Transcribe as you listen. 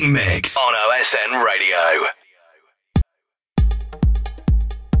Mix on OSN Radio.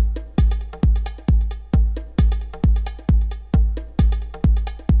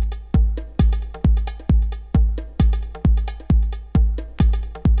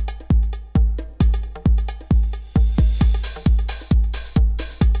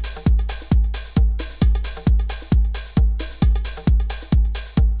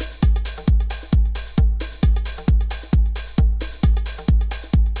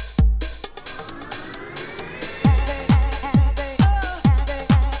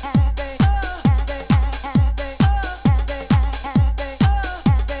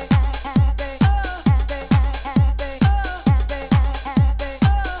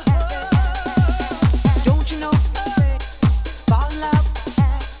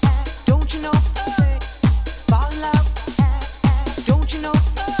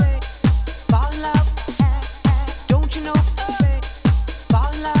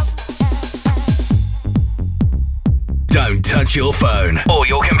 Touch your phone or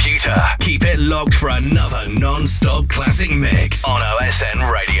your computer. Keep it locked for another non-stop classic mix on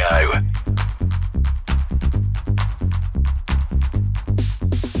OSN Radio.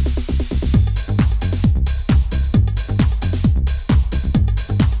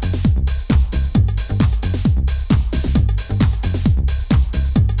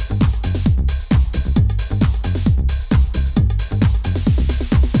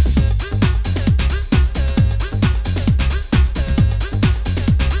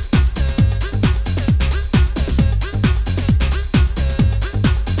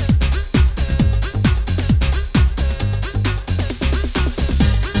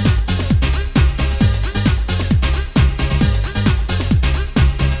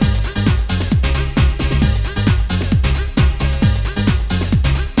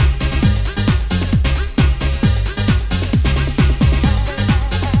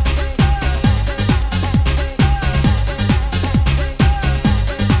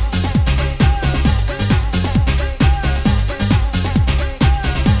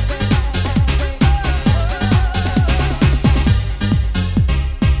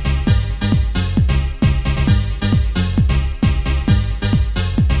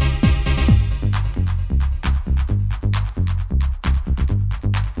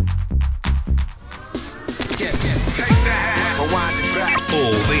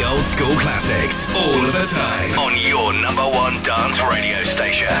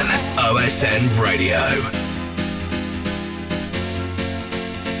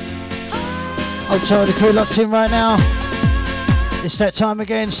 So the crew locked in right now. It's that time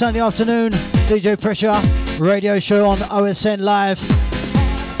again, Sunday afternoon. DJ Pressure radio show on OSN Live.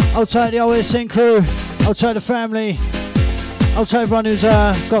 I'll tell the OSN crew, I'll tell the family, I'll tell everyone who's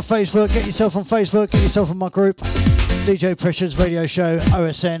got Facebook, get yourself on Facebook, get yourself on my group. DJ Pressure's radio show,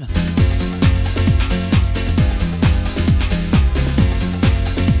 OSN.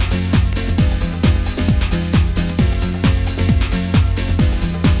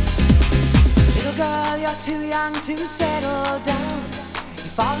 Too young to settle down. You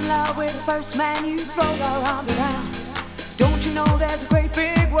fall in love with the first man, you throw your arms around. Don't you know there's a great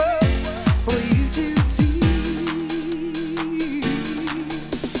big world for you to see?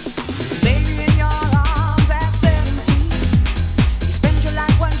 Baby, in your arms at 17, you spend your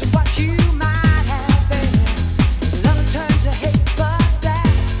life wondering what you might have been. Lovers turn to hate, but that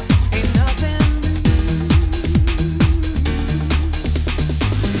ain't nothing new.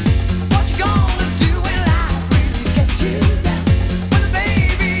 What you gonna do? You down when the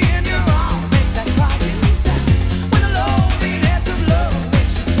baby in your arms makes that crying sound, when the loneliness of love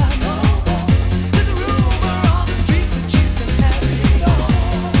makes you cry no more. There's a rumor on the street that you can have it all.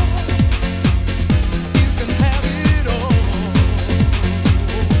 You can have it all.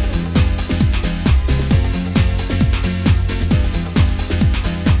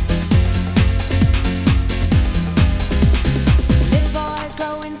 Little boys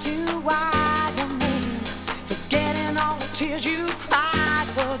growing too wise and mean, forgetting all the tears you cried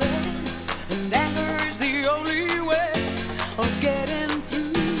for them, and anger is the only way of getting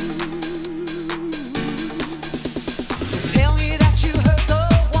through. Tell me that you hurt the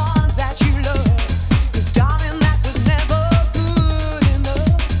ones that you love, 'cause darling, that was never good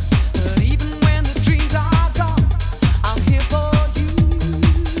enough. But even when the dreams are gone, I'm here for you.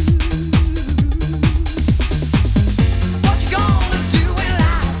 What you gonna do when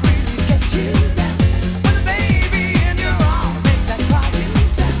life really gets you down? When the baby in your arms makes that crying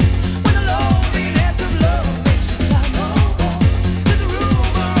sound,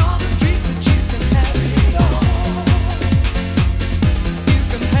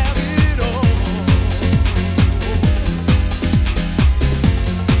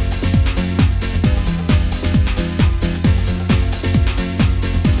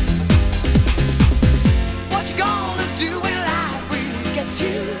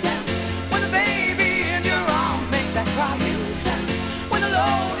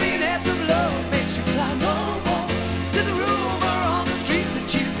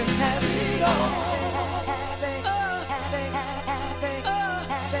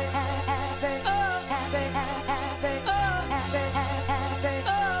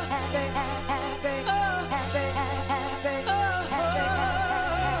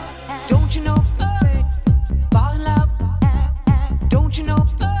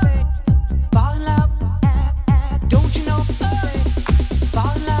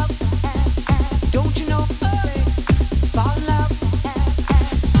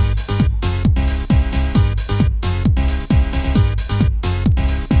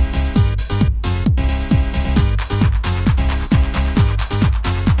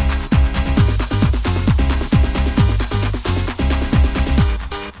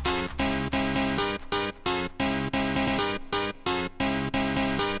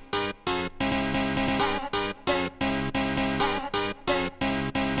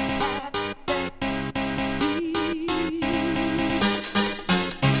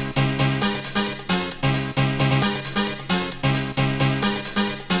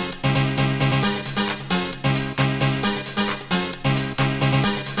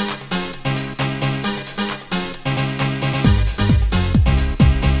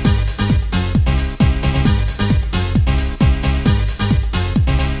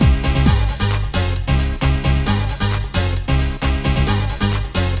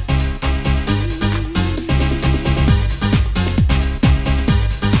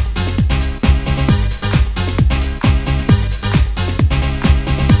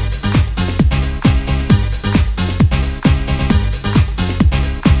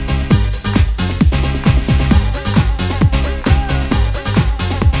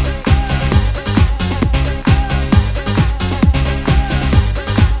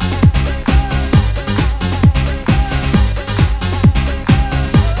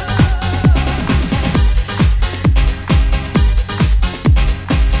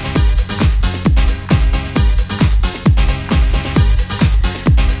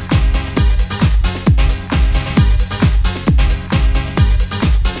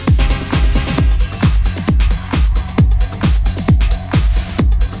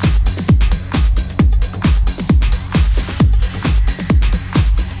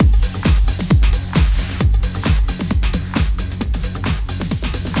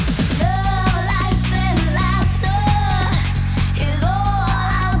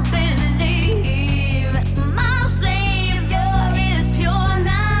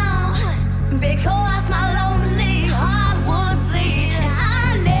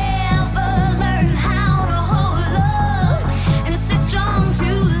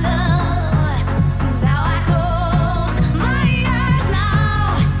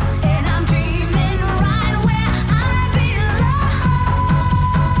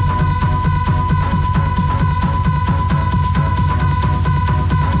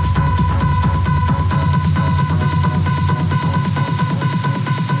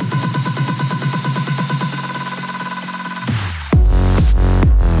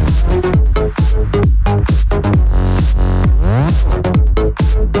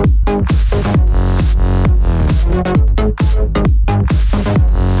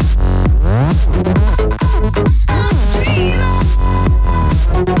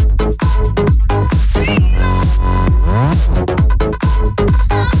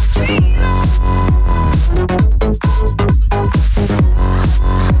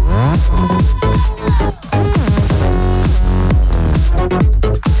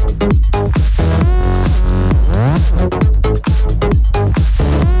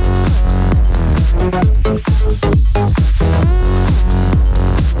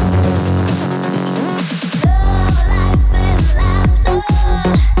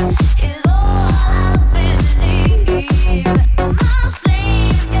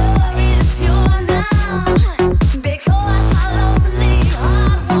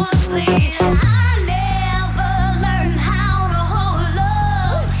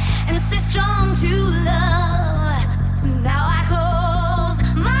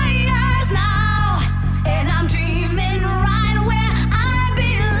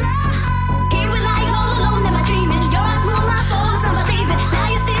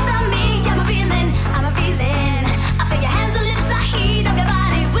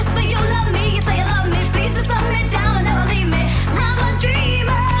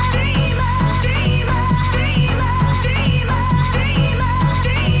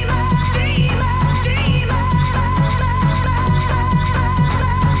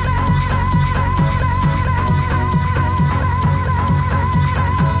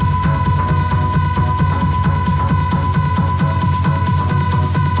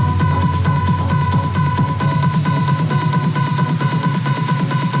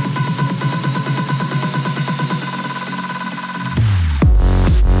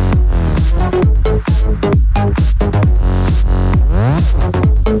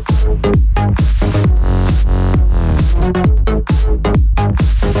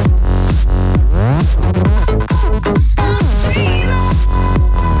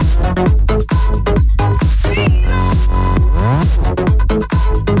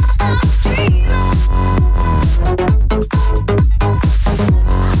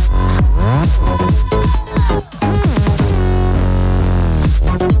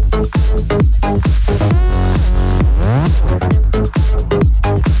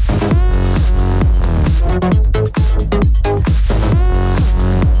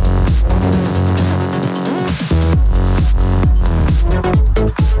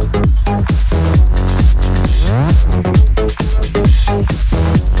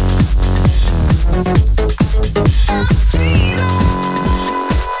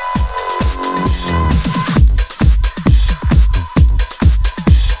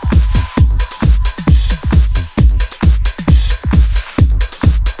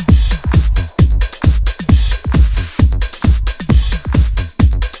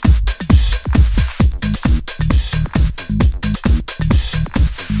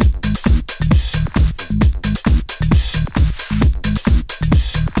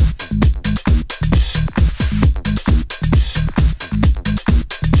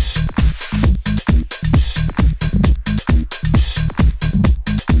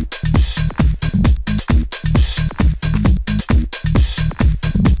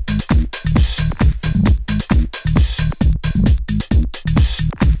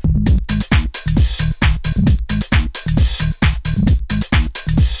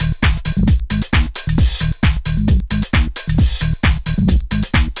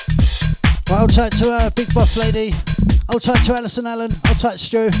 Hold tight to Big Boss Lady. Hold tight to Alison Allen. Hold tight to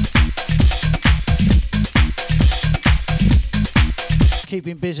Stu.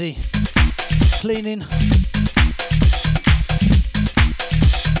 Keeping busy. Cleaning.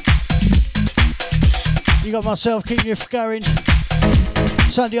 You got myself keeping you going.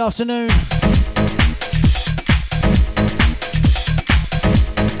 Sunday afternoon.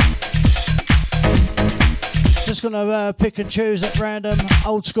 Just gonna pick and choose at random,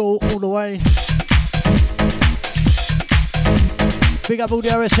 old school all the way. Big up all the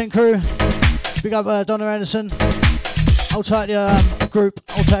OSN crew. Big up Donna Anderson. Hold tight the group.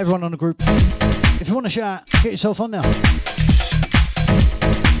 Hold tight everyone on the group. If you want to shout, get yourself on now.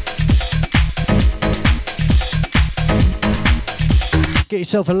 Get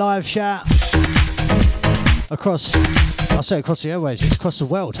yourself a live shout across, I'll say across the airwaves, it's across the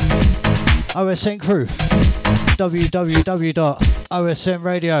world. OSN crew. www.OSN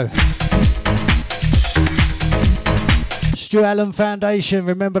Radio. Stu Allen Foundation,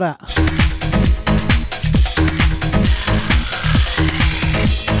 remember that.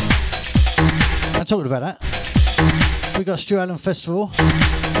 I'm talking about that. We got Stu Allen Festival.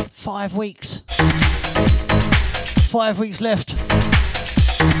 5 weeks. 5 weeks left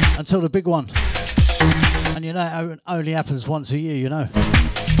until the big one. And you know it only happens once a year, you know.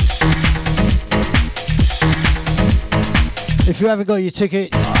 If you haven't got your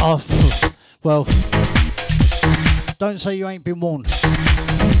ticket, well, don't say you ain't been warned.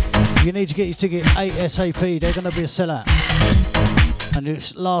 You need to get your ticket ASAP. They're going to be a sellout. And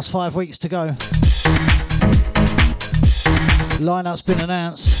it's last 5 weeks to go. Line-up's been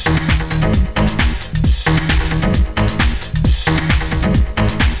announced.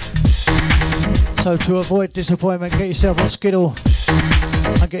 So to avoid disappointment, get yourself on Skiddle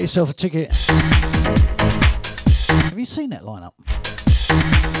and get yourself a ticket. Have you seen that lineup?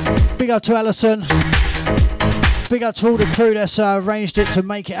 Big up to Alison. Big up to all the crew that's arranged it to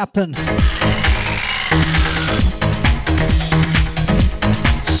make it happen.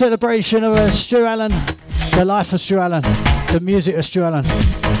 Celebration of Stu Allen, the life of Stu Allen, the music of Stu Allen.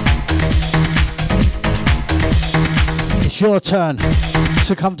 It's your turn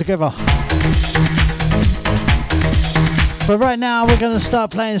to come together. But right now we're going to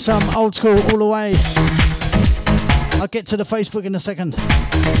start playing some old school all the way. I'll get to the Facebook in a second.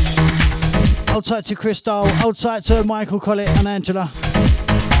 Hold tight to Crystal, hold tight to Michael, Collett and Angela.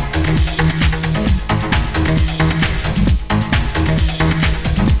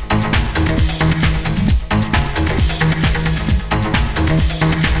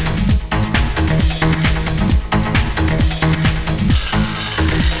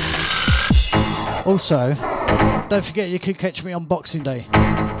 Also, don't forget you can catch me on Boxing Day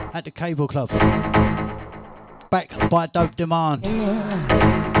at the Cable Club. Back by Dope Demand.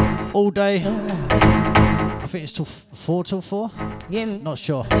 All day. I think it's till 4 till 4? Not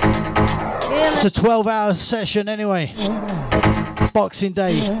sure. It's a 12-hour session anyway. Boxing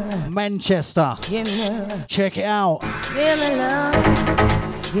Day, Manchester. Check it out.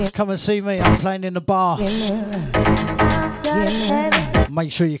 come and see me. I'm playing in the bar.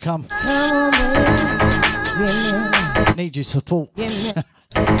 Make sure you come. Need your support.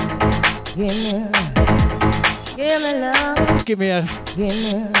 Give me a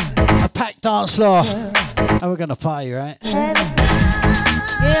packed dance floor, and we're gonna party, right?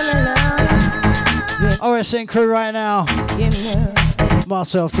 OSN crew right now.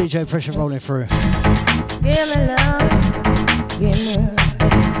 Myself, DJ Pressure, rolling through.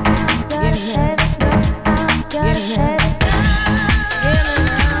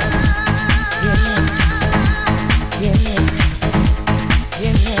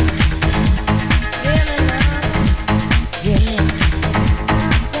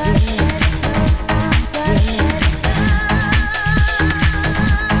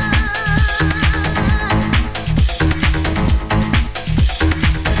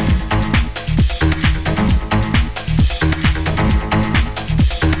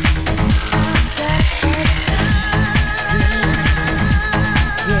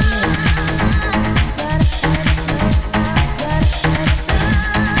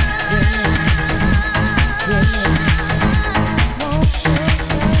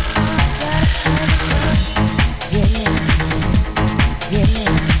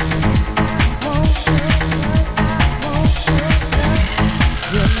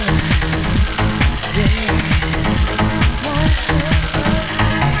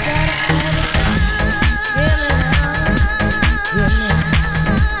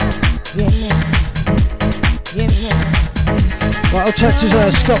 Old chat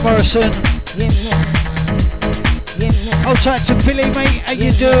to Scott Morrison. Old chat to Billy, mate. How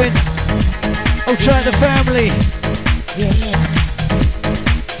you doing? Old chat to the family.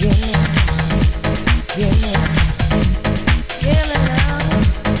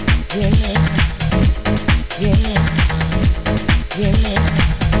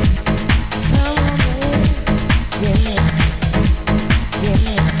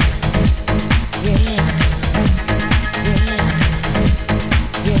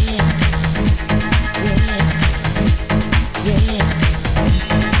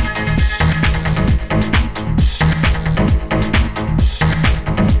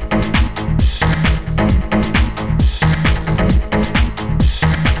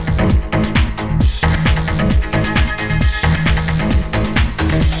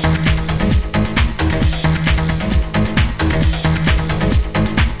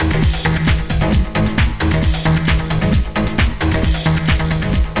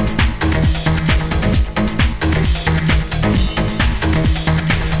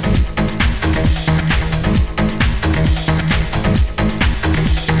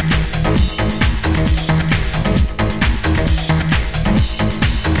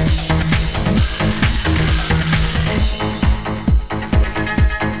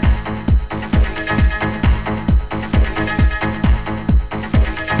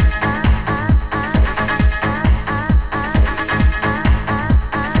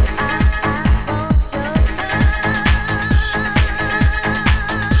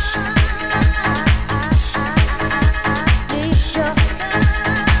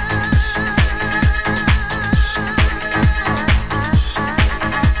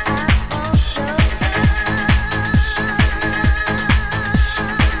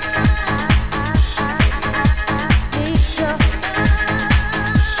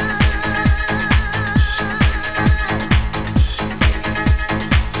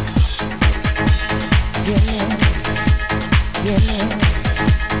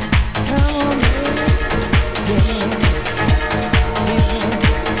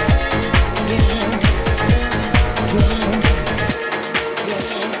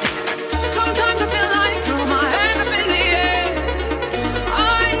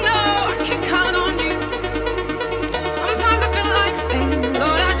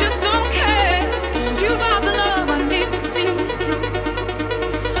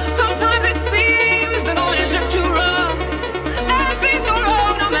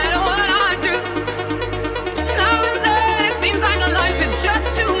 Now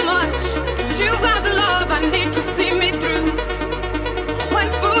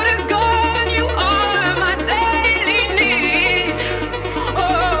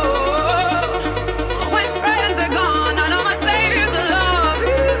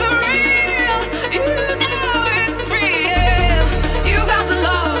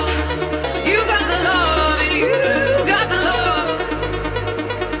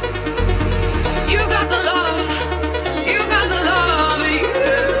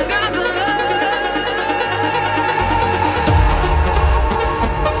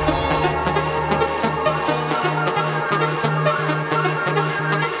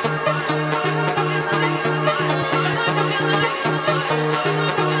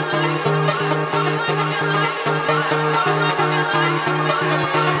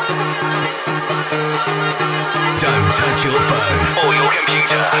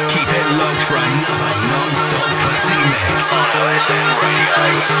Keep it locked for another non-stop classic mix on OSN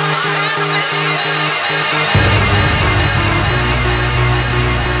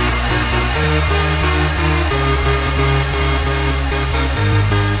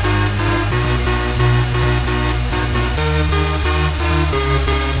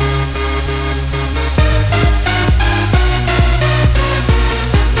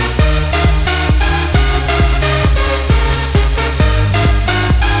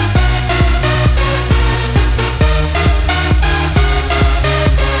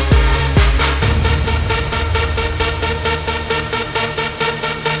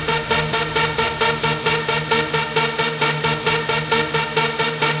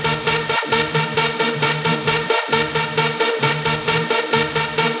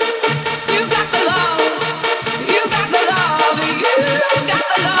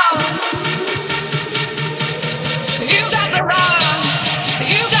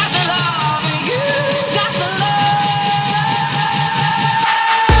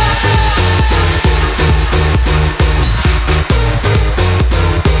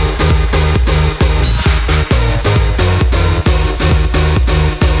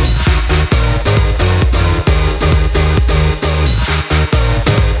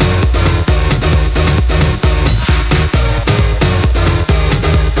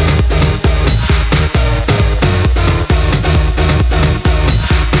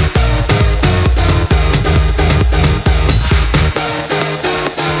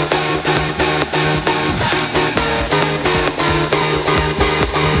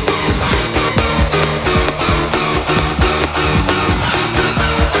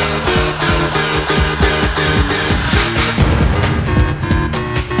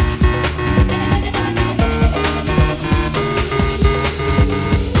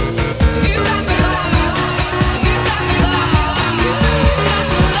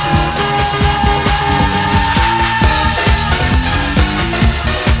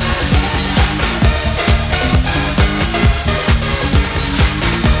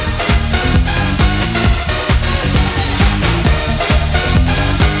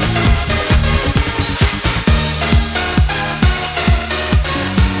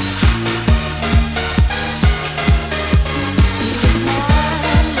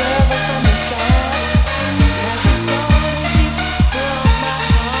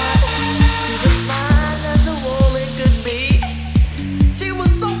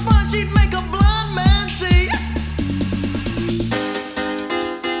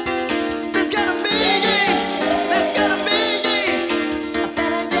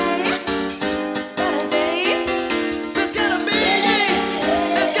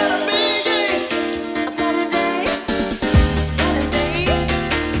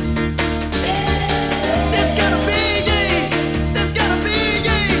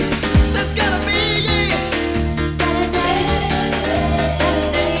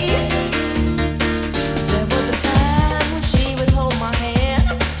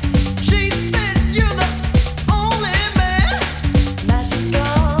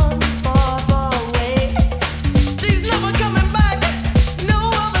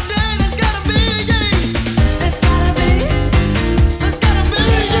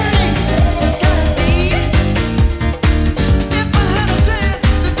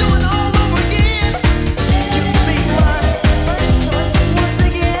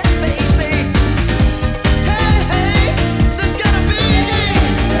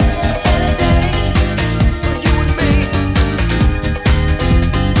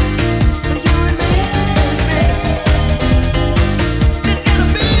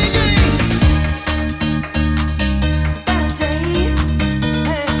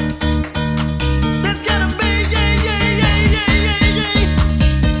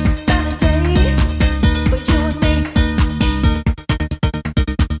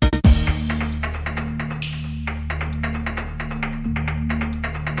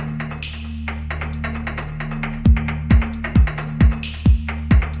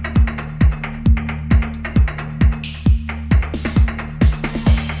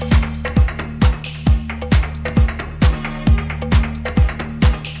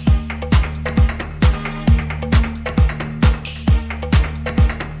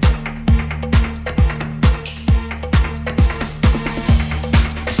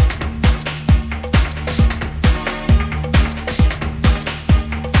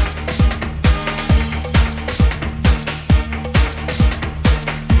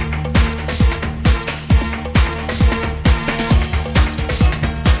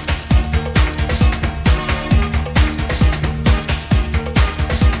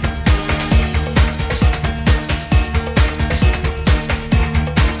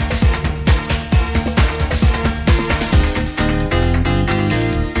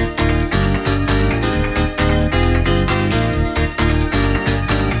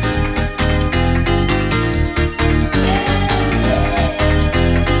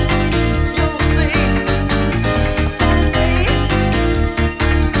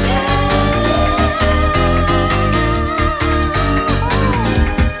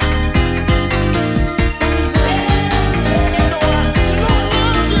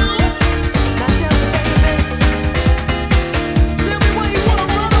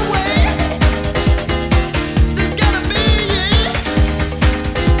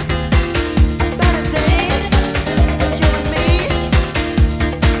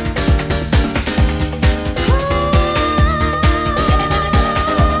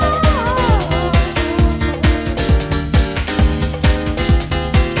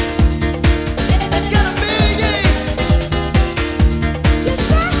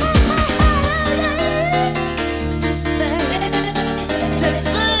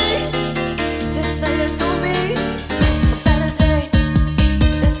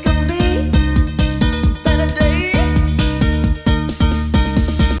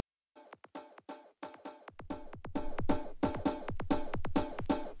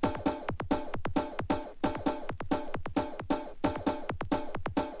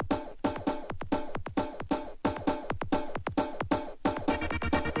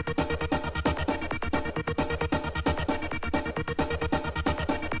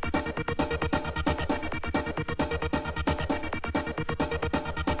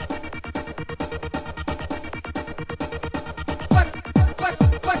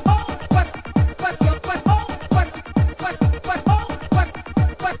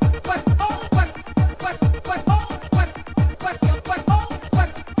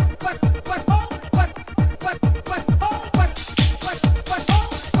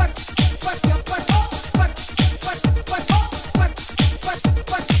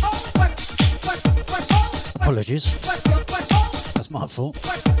messages. That's my fault.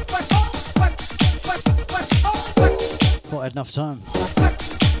 Thought I had enough time.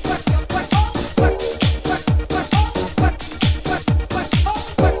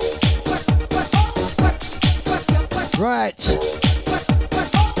 Right.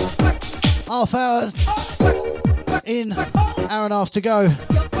 Half hour in, hour and a half to go.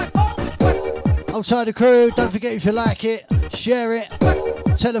 Outside the crew, don't forget if you like it, share it,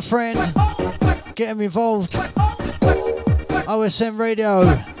 tell a friend, get them involved. OSN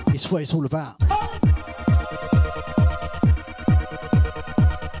Radio, it's what it's all about.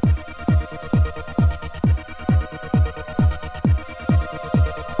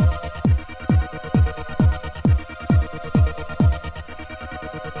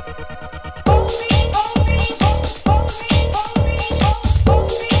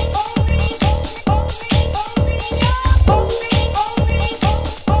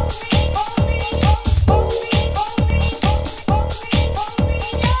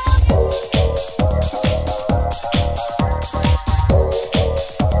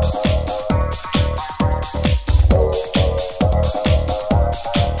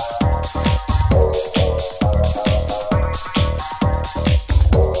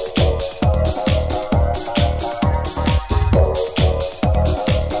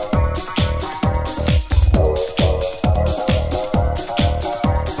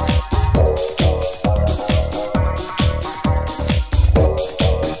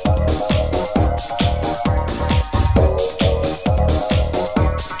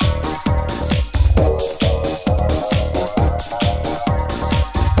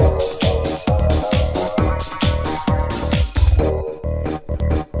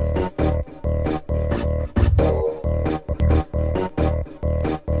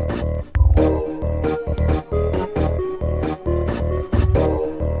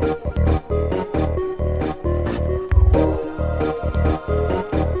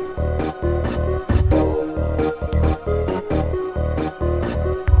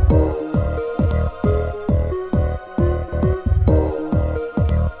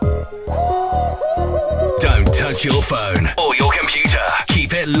 Your phone or your computer.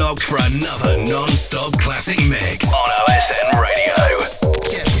 Keep it locked for another non-stop classic mix on OSN Radio.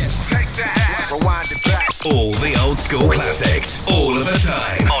 Take that. Rewind it back. All the old school classics, all of the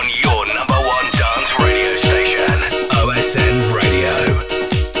time, on your number one dance radio station, OSN Radio.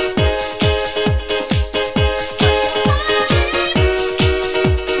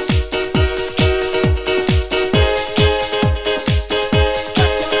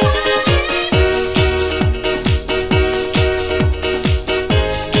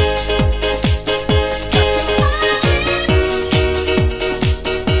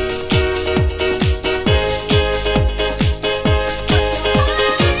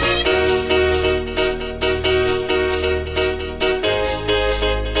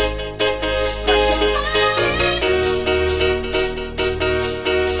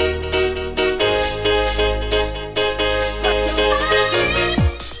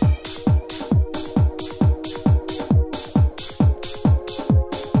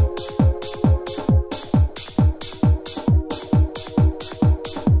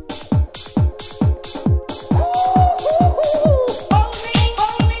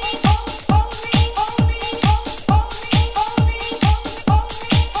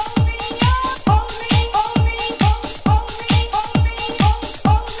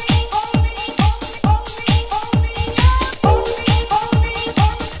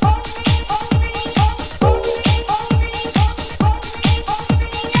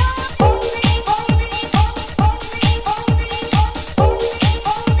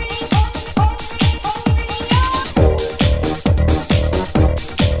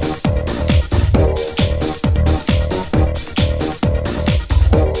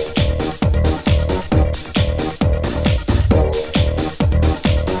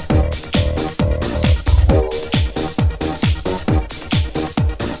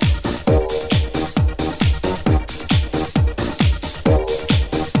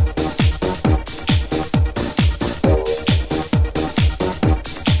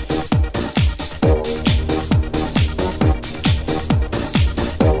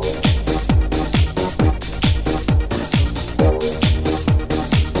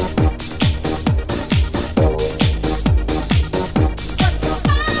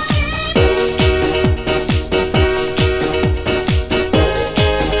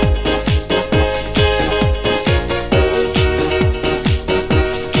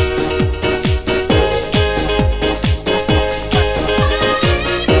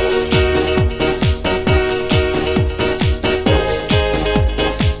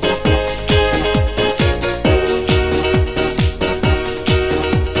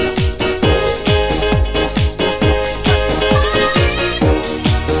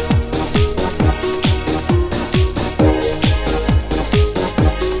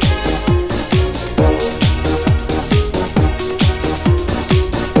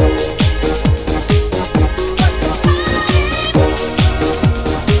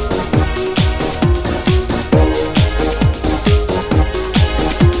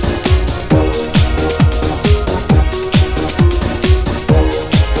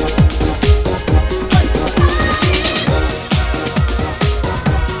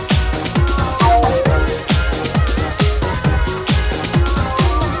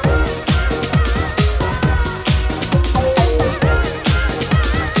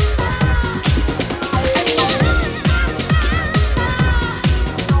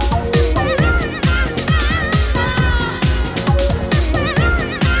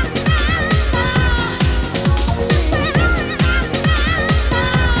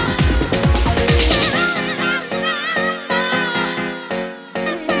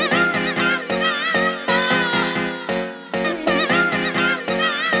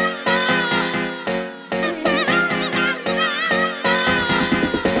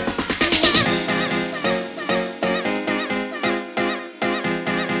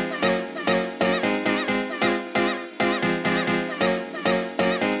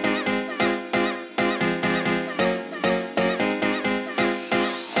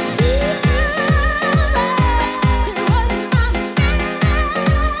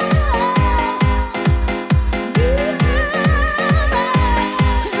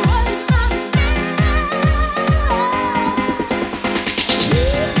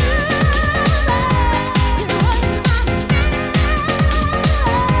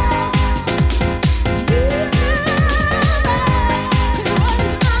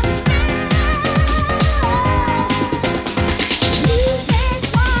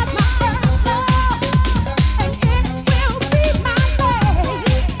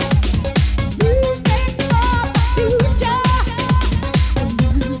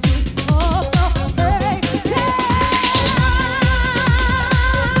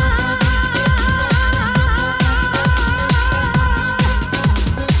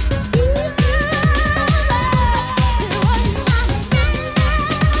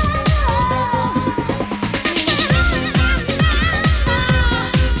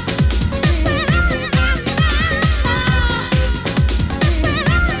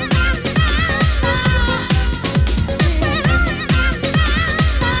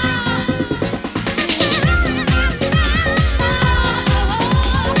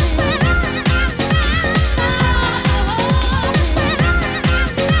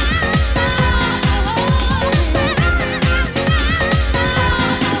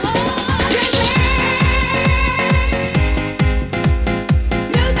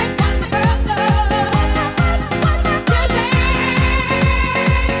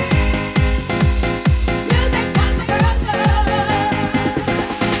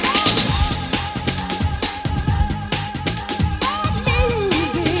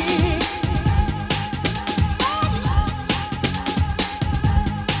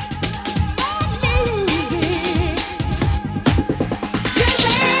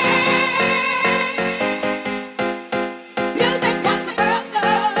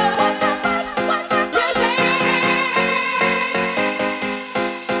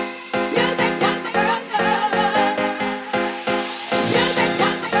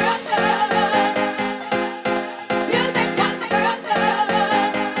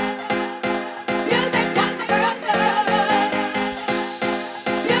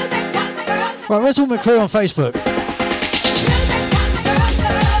 Right, where's all my crew on Facebook?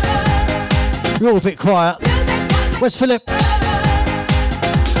 You're all a bit quiet. Where's Philip?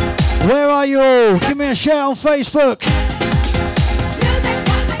 Where are you all? Give me a shout on Facebook.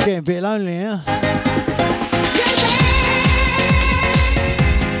 Getting a bit lonely here.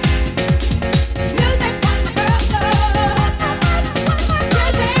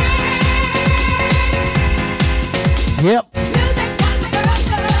 Yep.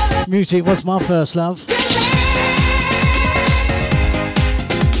 Music was my first love.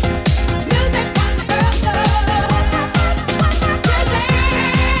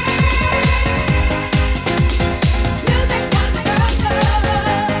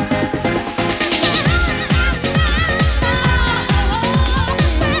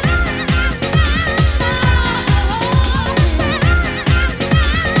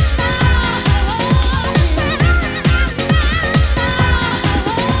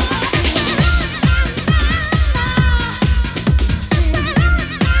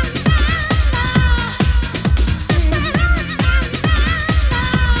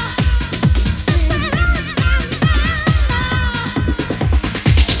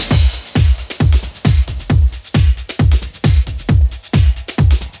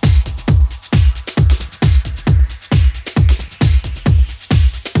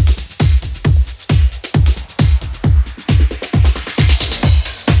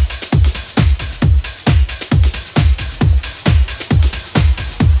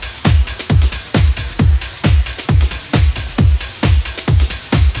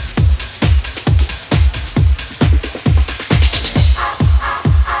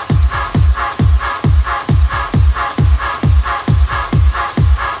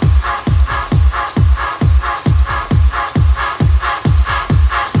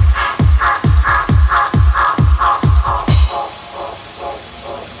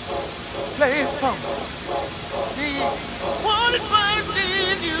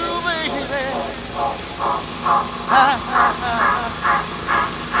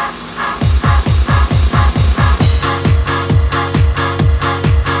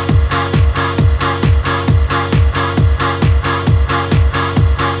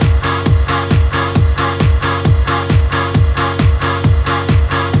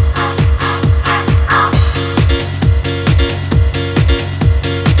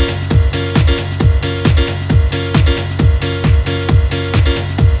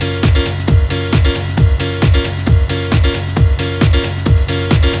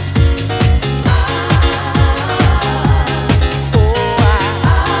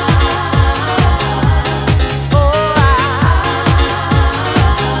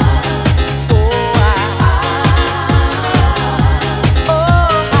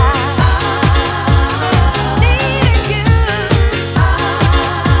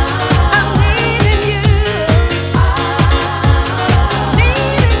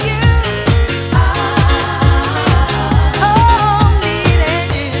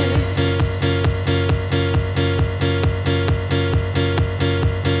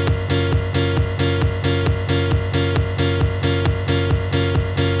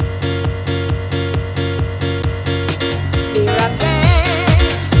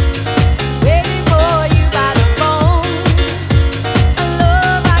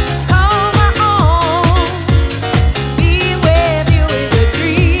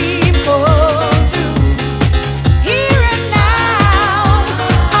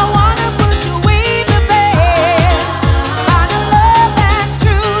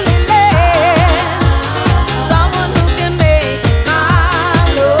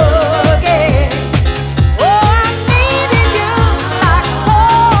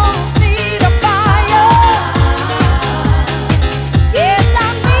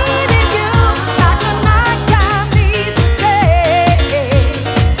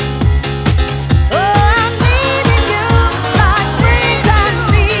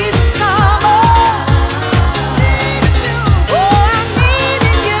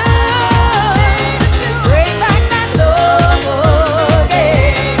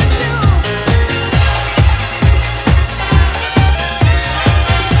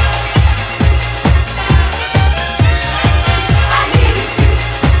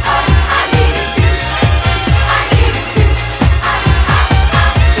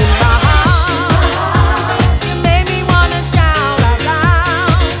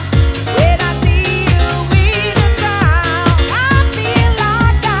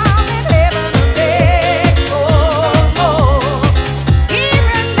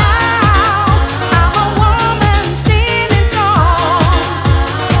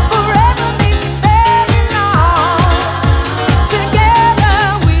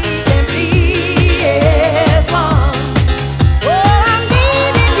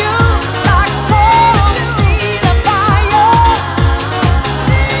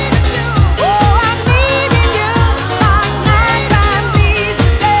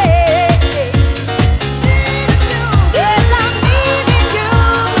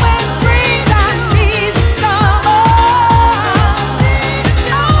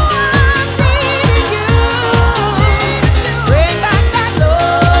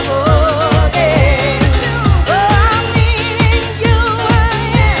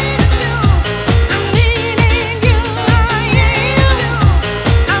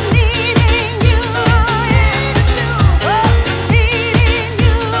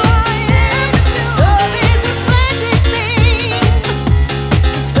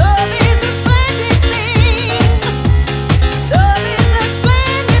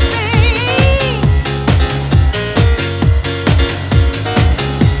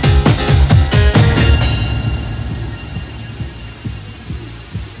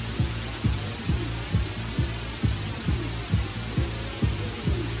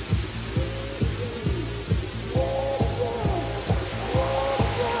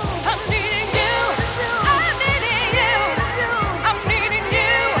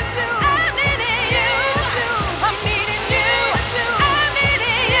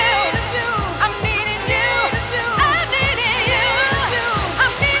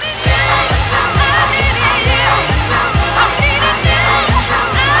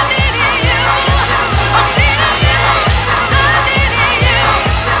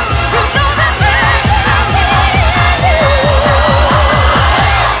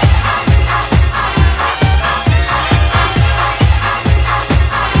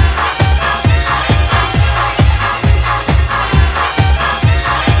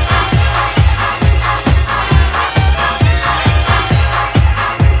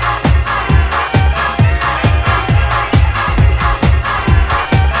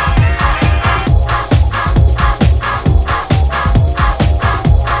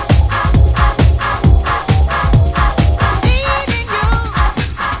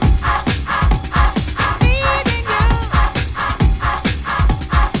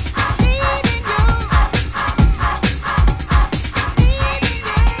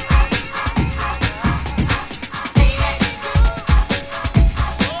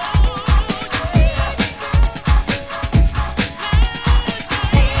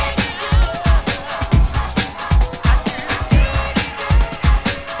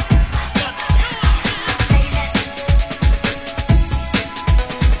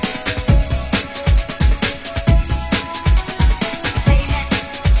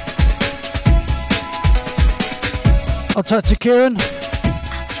 I'll take to Kieran.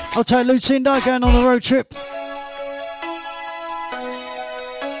 I'll take Lucinda going on a road trip.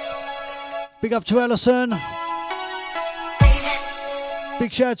 Big up to Alison.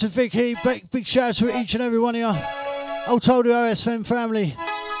 Big shout out to Vicky. Big shout out to each and every one of you. I'll told you OSM family.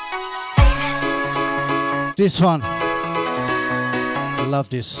 This one. I love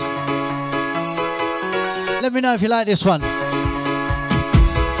this. Let me know if you like this one.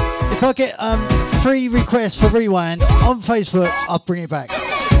 If I get 3 requests for Rewind on Facebook, I'll bring it back.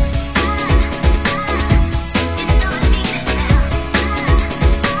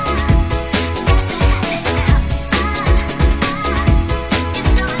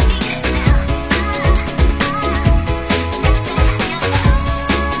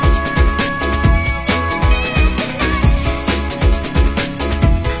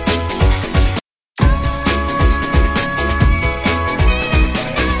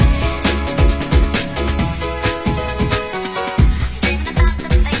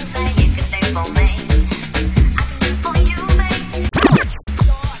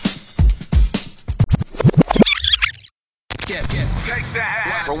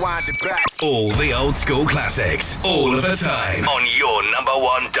 All the old school classics, all of the time, on your number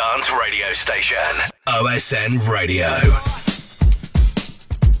one dance radio station, OSN Radio.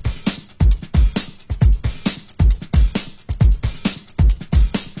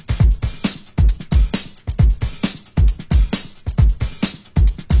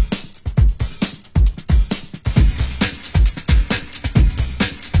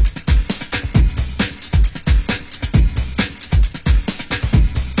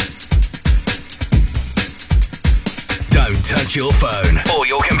 Touch your phone or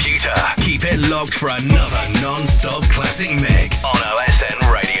your computer. Keep it locked for another non-stop classic mix on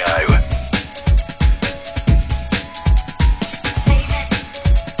OSN Radio.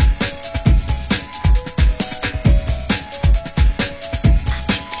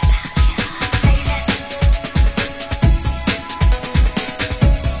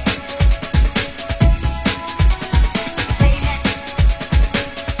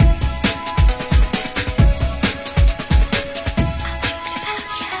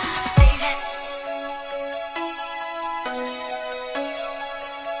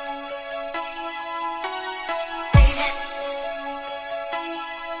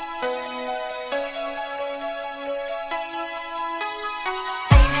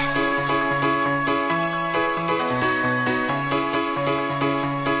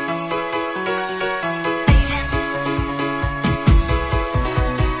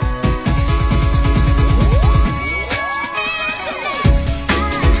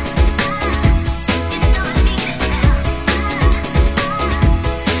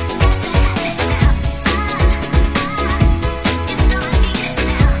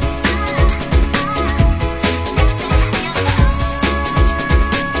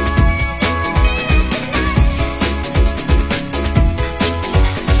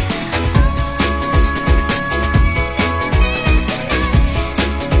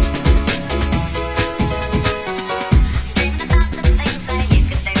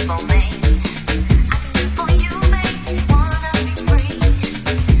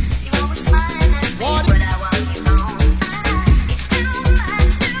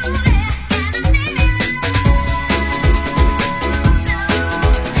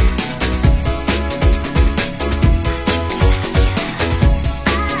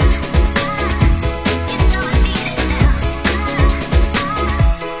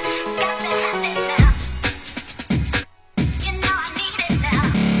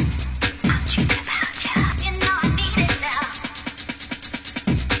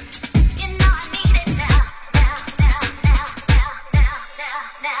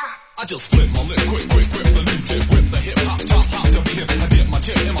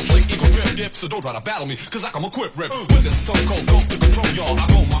 So don't try to battle me, cause I'm equipped rip. With this stone cold dope to control y'all, I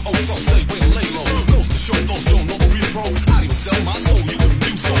go my own, some say wait and lay low. Goes to show those don't know the real pro. I'd even sell my soul, you wouldn't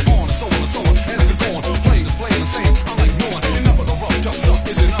do so. On and so on and so on, and if you're going, playing is playing the same. I'm like no one, enough of the rough, tough stuff,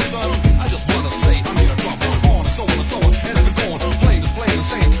 is enough, son? I just wanna say, I need a drop on and so on and so on, and if you're going, playing is playing the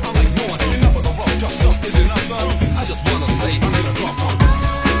same. I'm like no one, enough of the rough, tough stuff, is enough, son? I just wanna say, I need a drop on.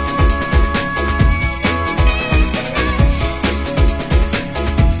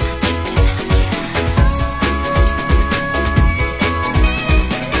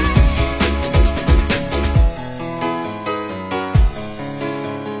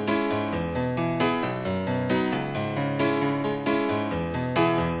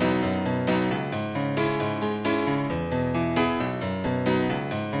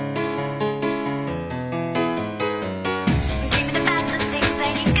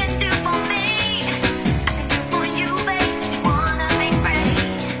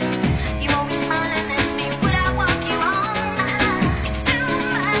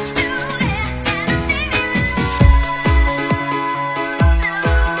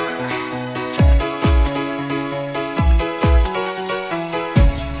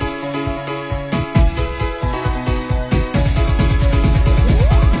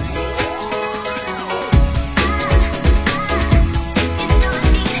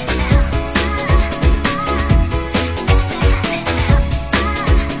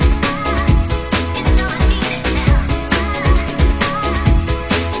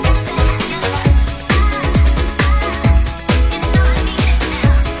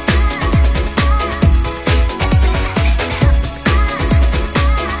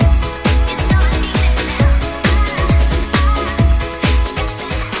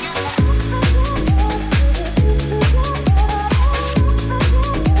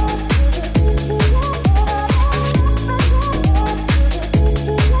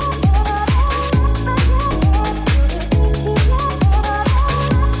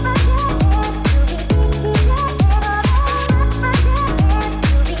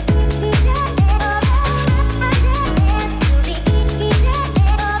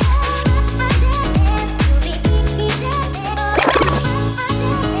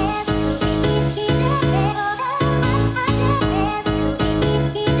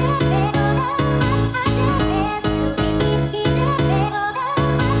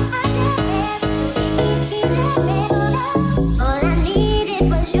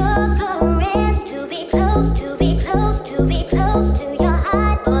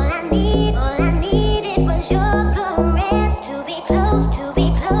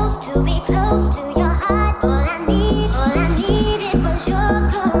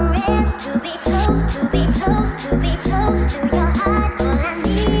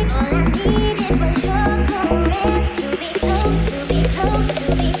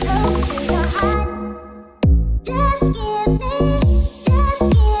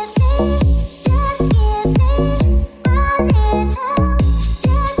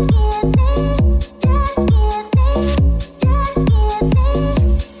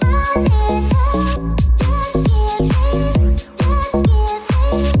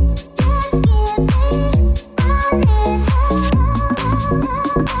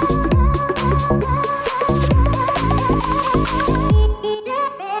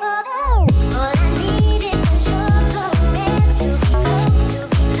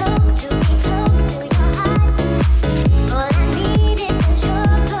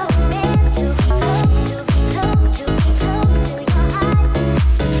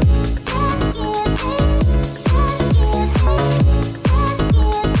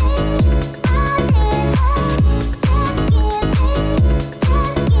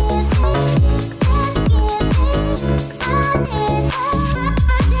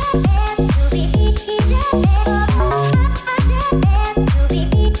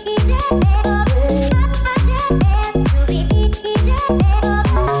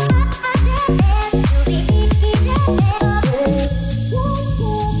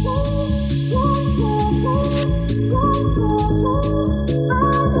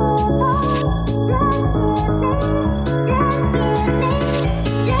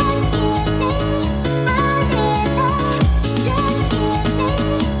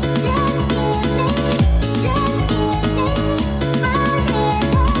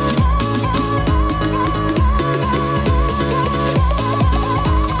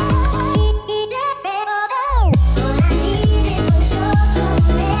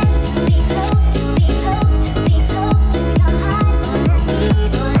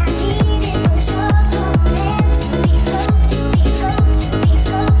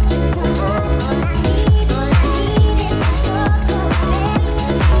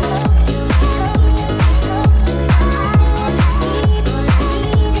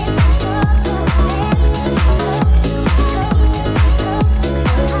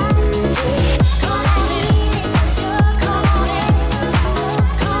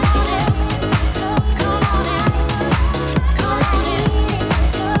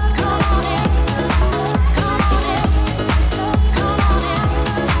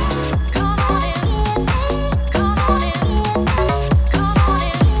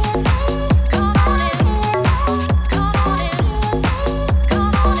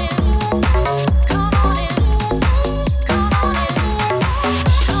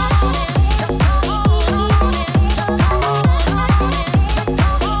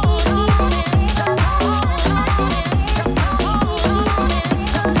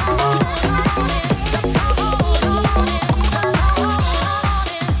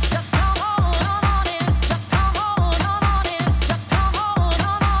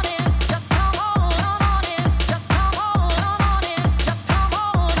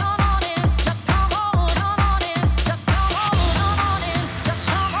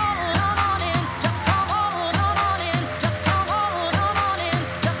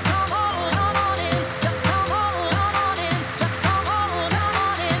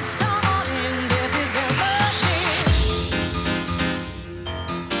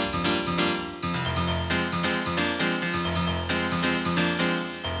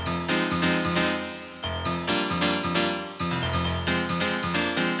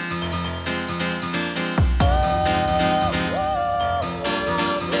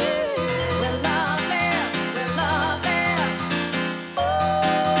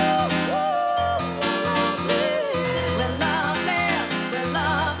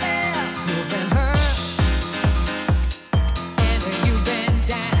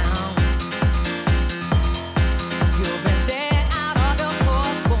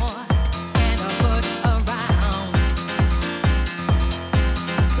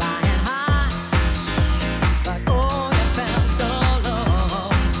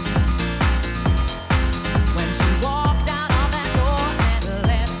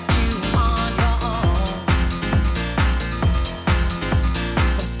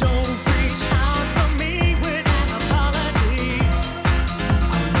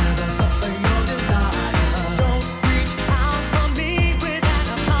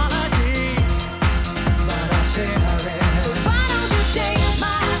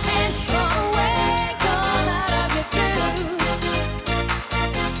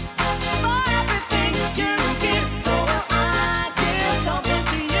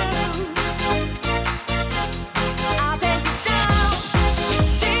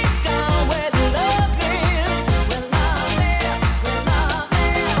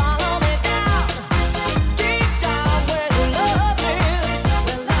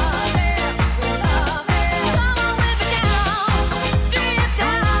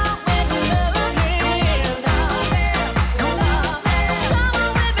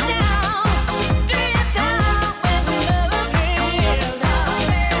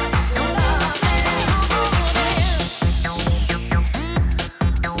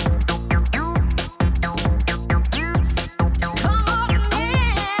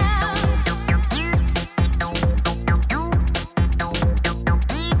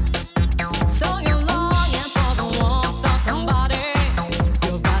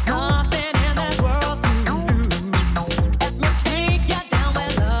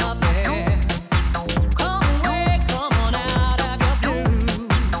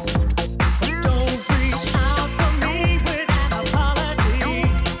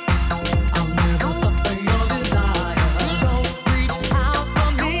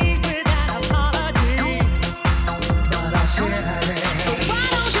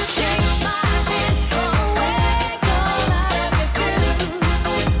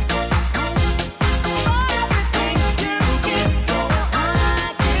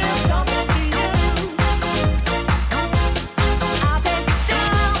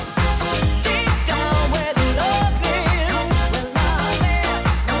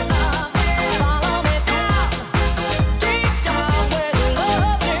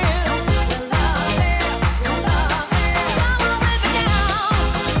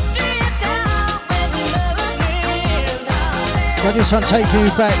 Alright, this one taking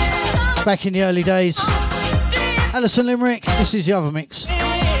you back in the early days. Alison Limerick, this is the other mix.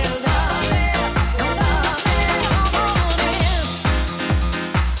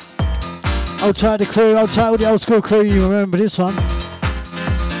 Old tight the crew, old tight all the old school crew, you remember this one.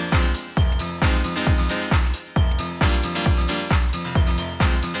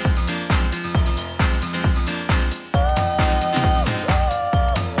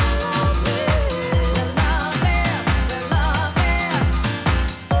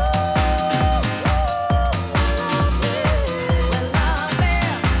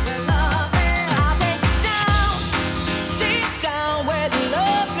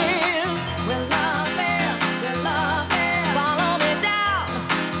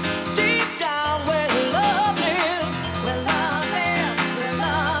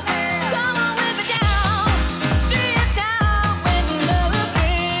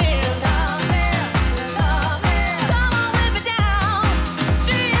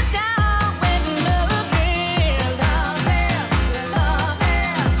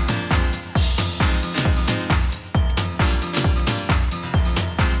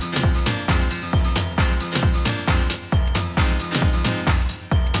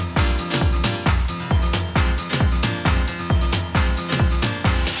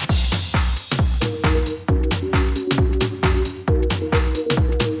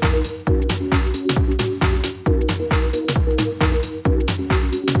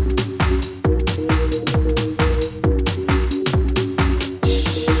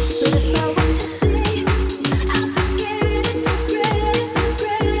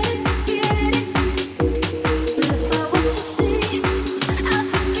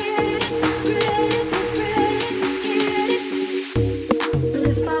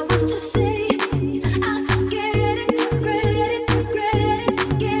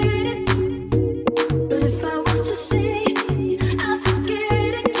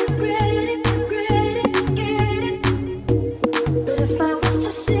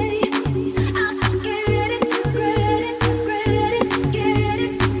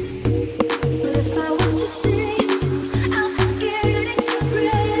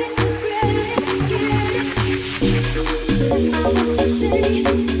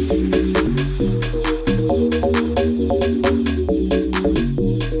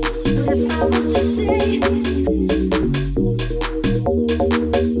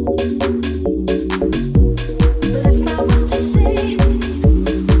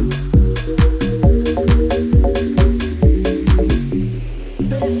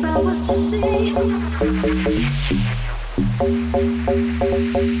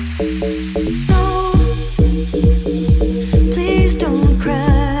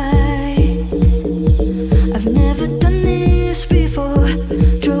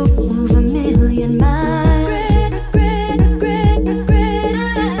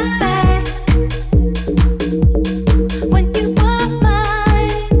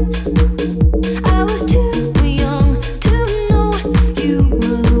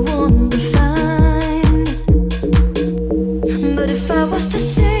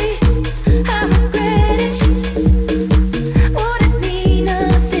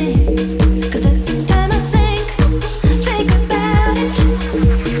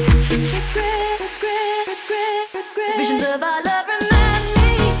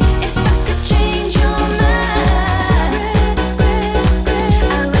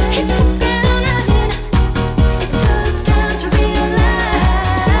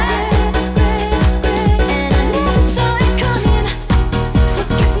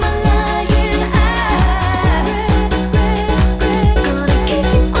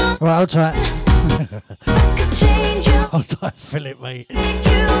 Hold tight. Hold tight, Philip, mate.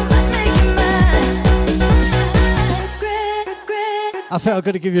 I felt I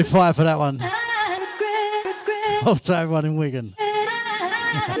got to give you 5 for that one. Hold tight, everyone in Wigan.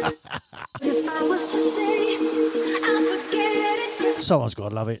 Someone's got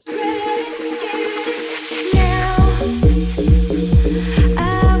to love it.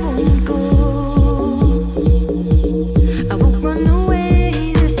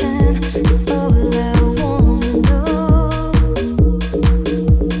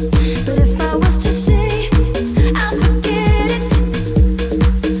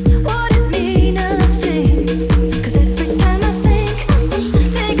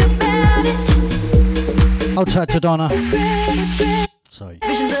 Hold tight to Donna. Sorry.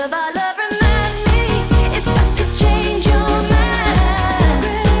 Visions of our love remind me if I could change your mind.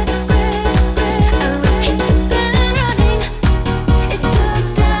 I would hit the ground running. It took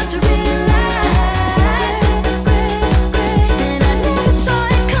time to realize, and I never saw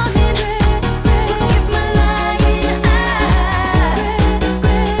it coming. Forgive my lying eyes.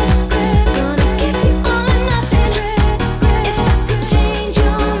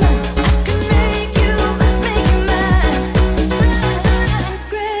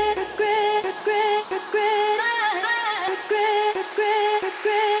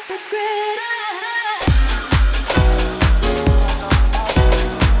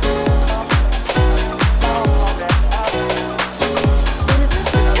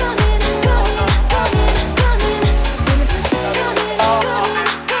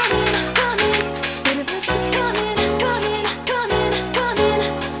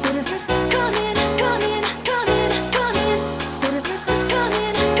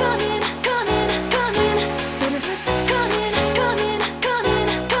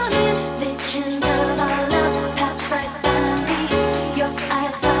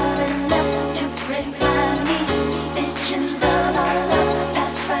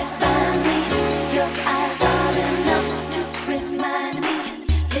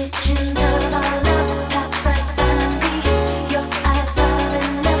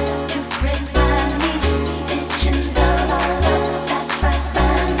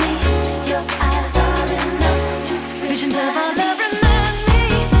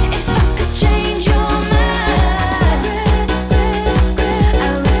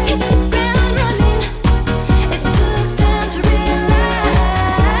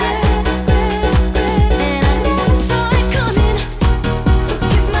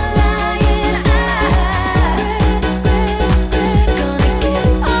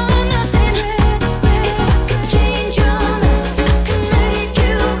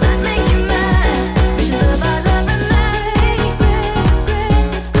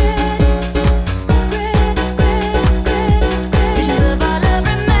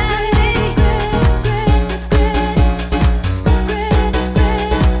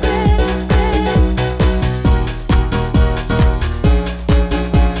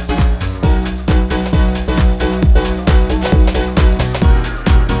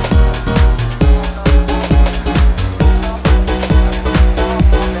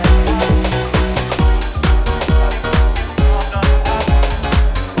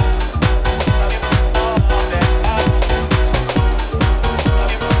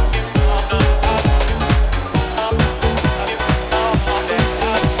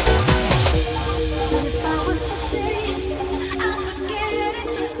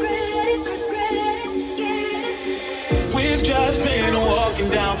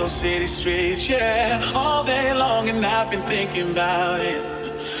 city streets, yeah, all day long, and I've been thinking about it.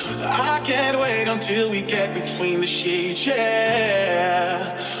 I can't wait until we get between the sheets,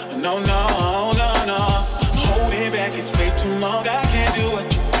 yeah. No, no, no, no. Holding back is way too long. I can't do what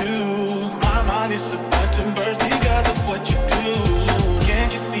you do. My mind is about to burst because of what you do.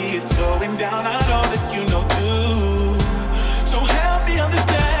 Can't you see it's going down? I know that you know too. So help me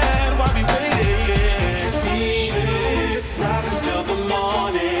understand why we waited. Rock until the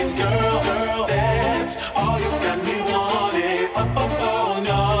morning, girl, girl. That's all you got me wanting. Oh, oh, oh,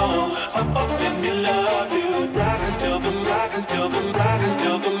 no. Oh, oh, let me love you. Rock until the, rock until the, rock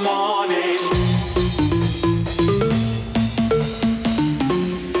until the morning.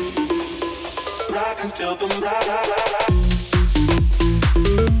 Rock until the, rock, rock, rock, rock.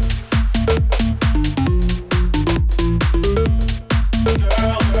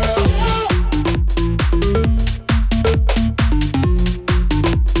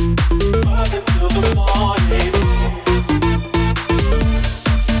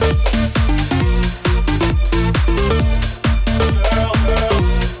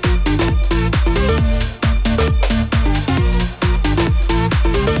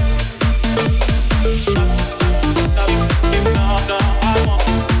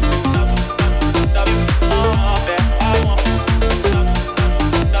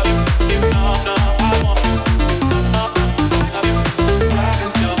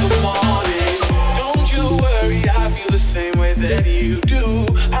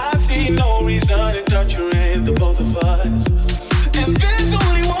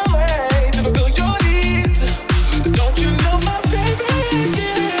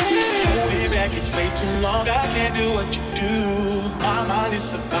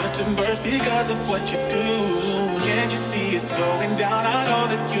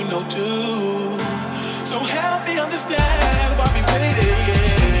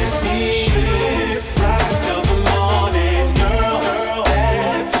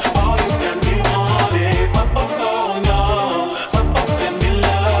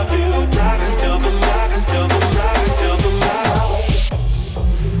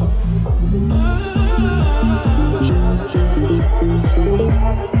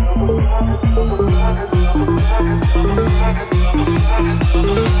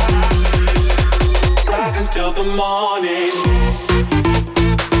 Until the morning.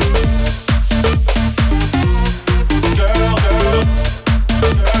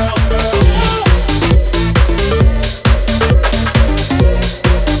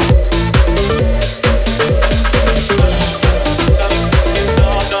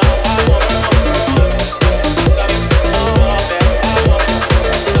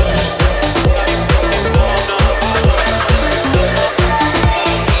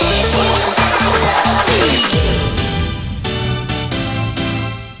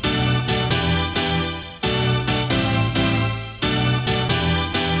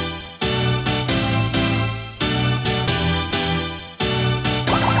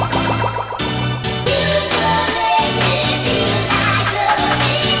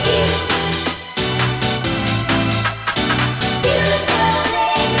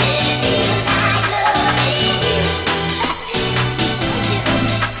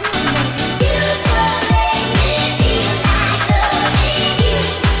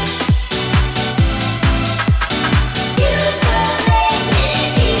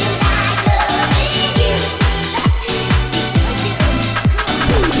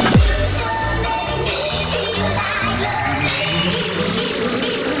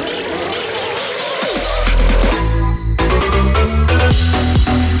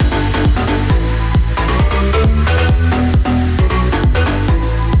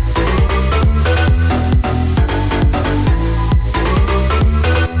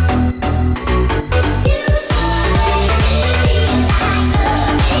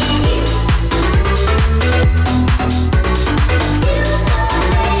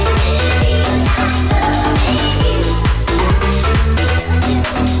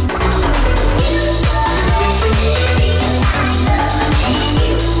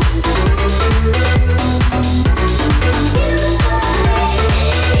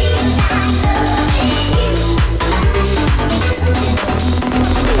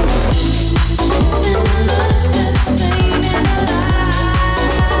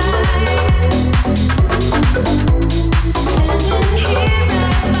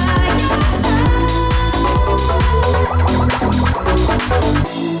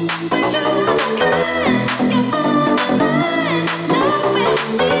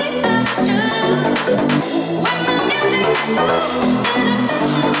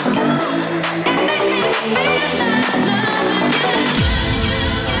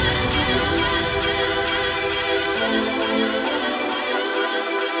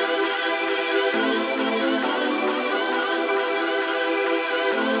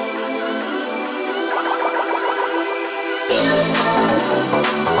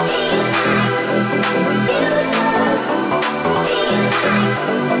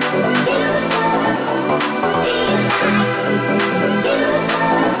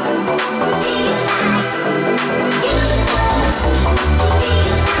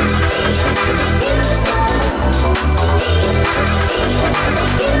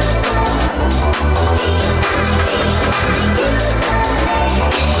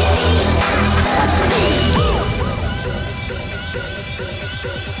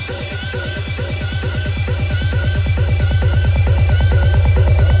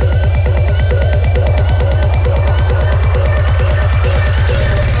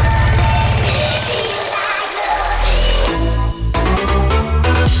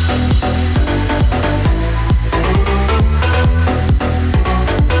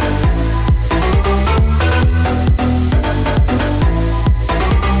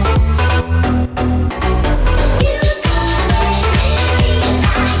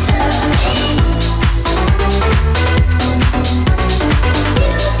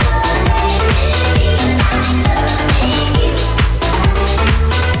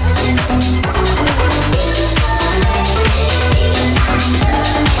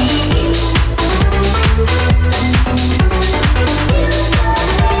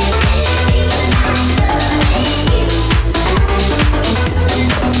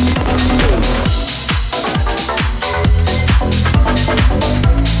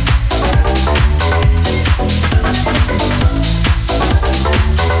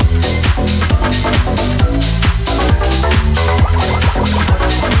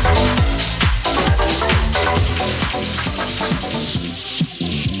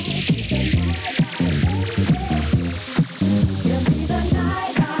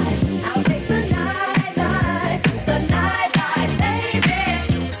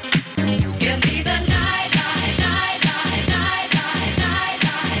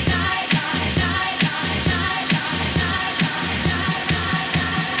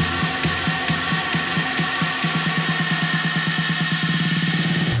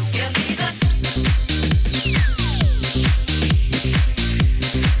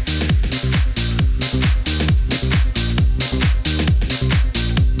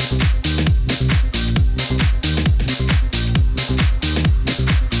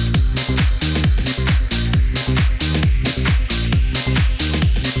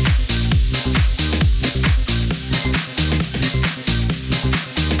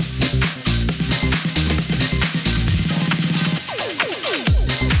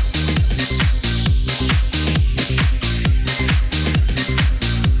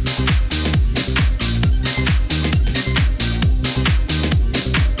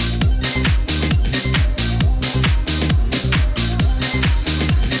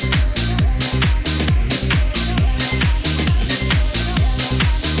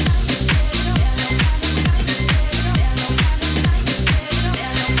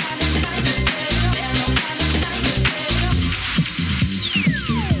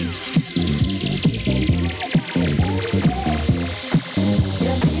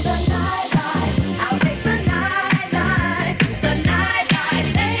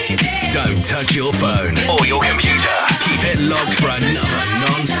 touch your phone or your computer. Keep it locked for another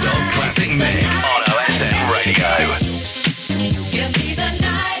non-stop classic mix on OSN Radio. Give me the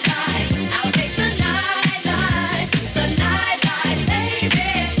night light, I'll take the night light, baby.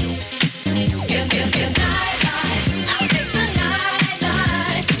 Give the night light, I'll take the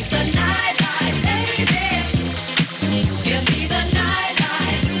night light, baby. Give me the night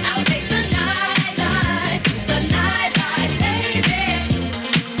light, I'll take the night light, baby.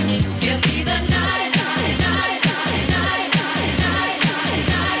 Give me the night light,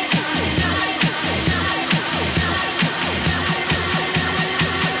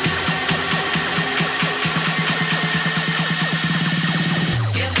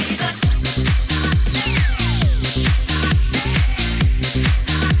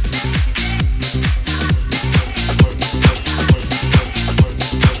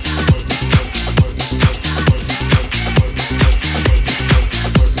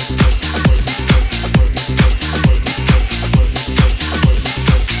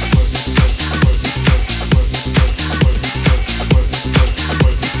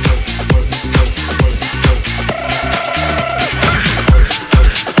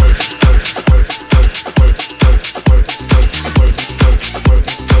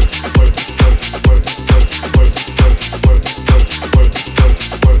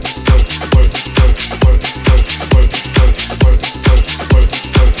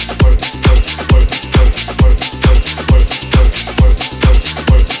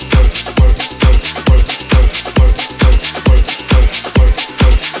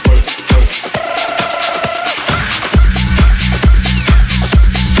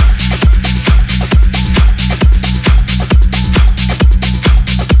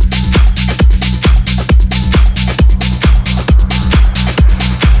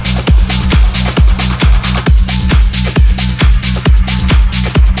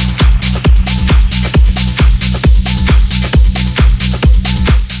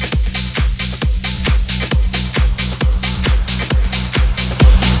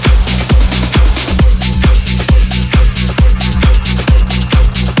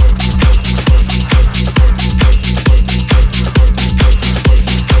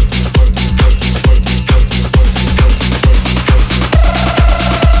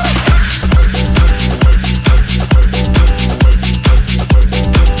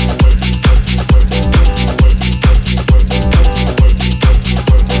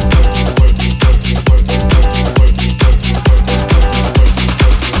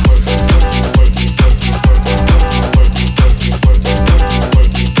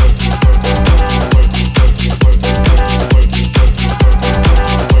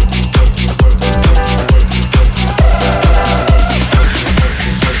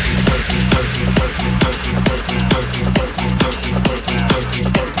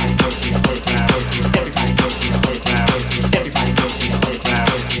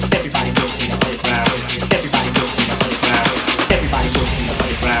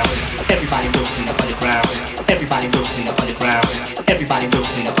 Everybody moves in the underground. Everybody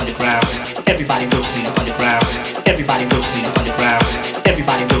moves in the underground. Everybody moves in the underground. Everybody moves in the underground.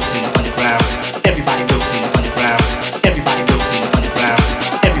 Everybody moves in the underground. Everybody moves in the underground. Everybody moves in the underground.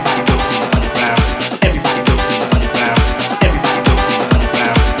 Everybody moves in the underground. Everybody moves in the underground. Everybody moves in the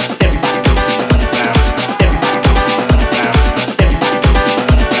underground. Everybody moves in the underground. Everybody moves in the underground. Everybody moves in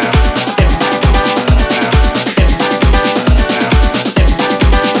the underground.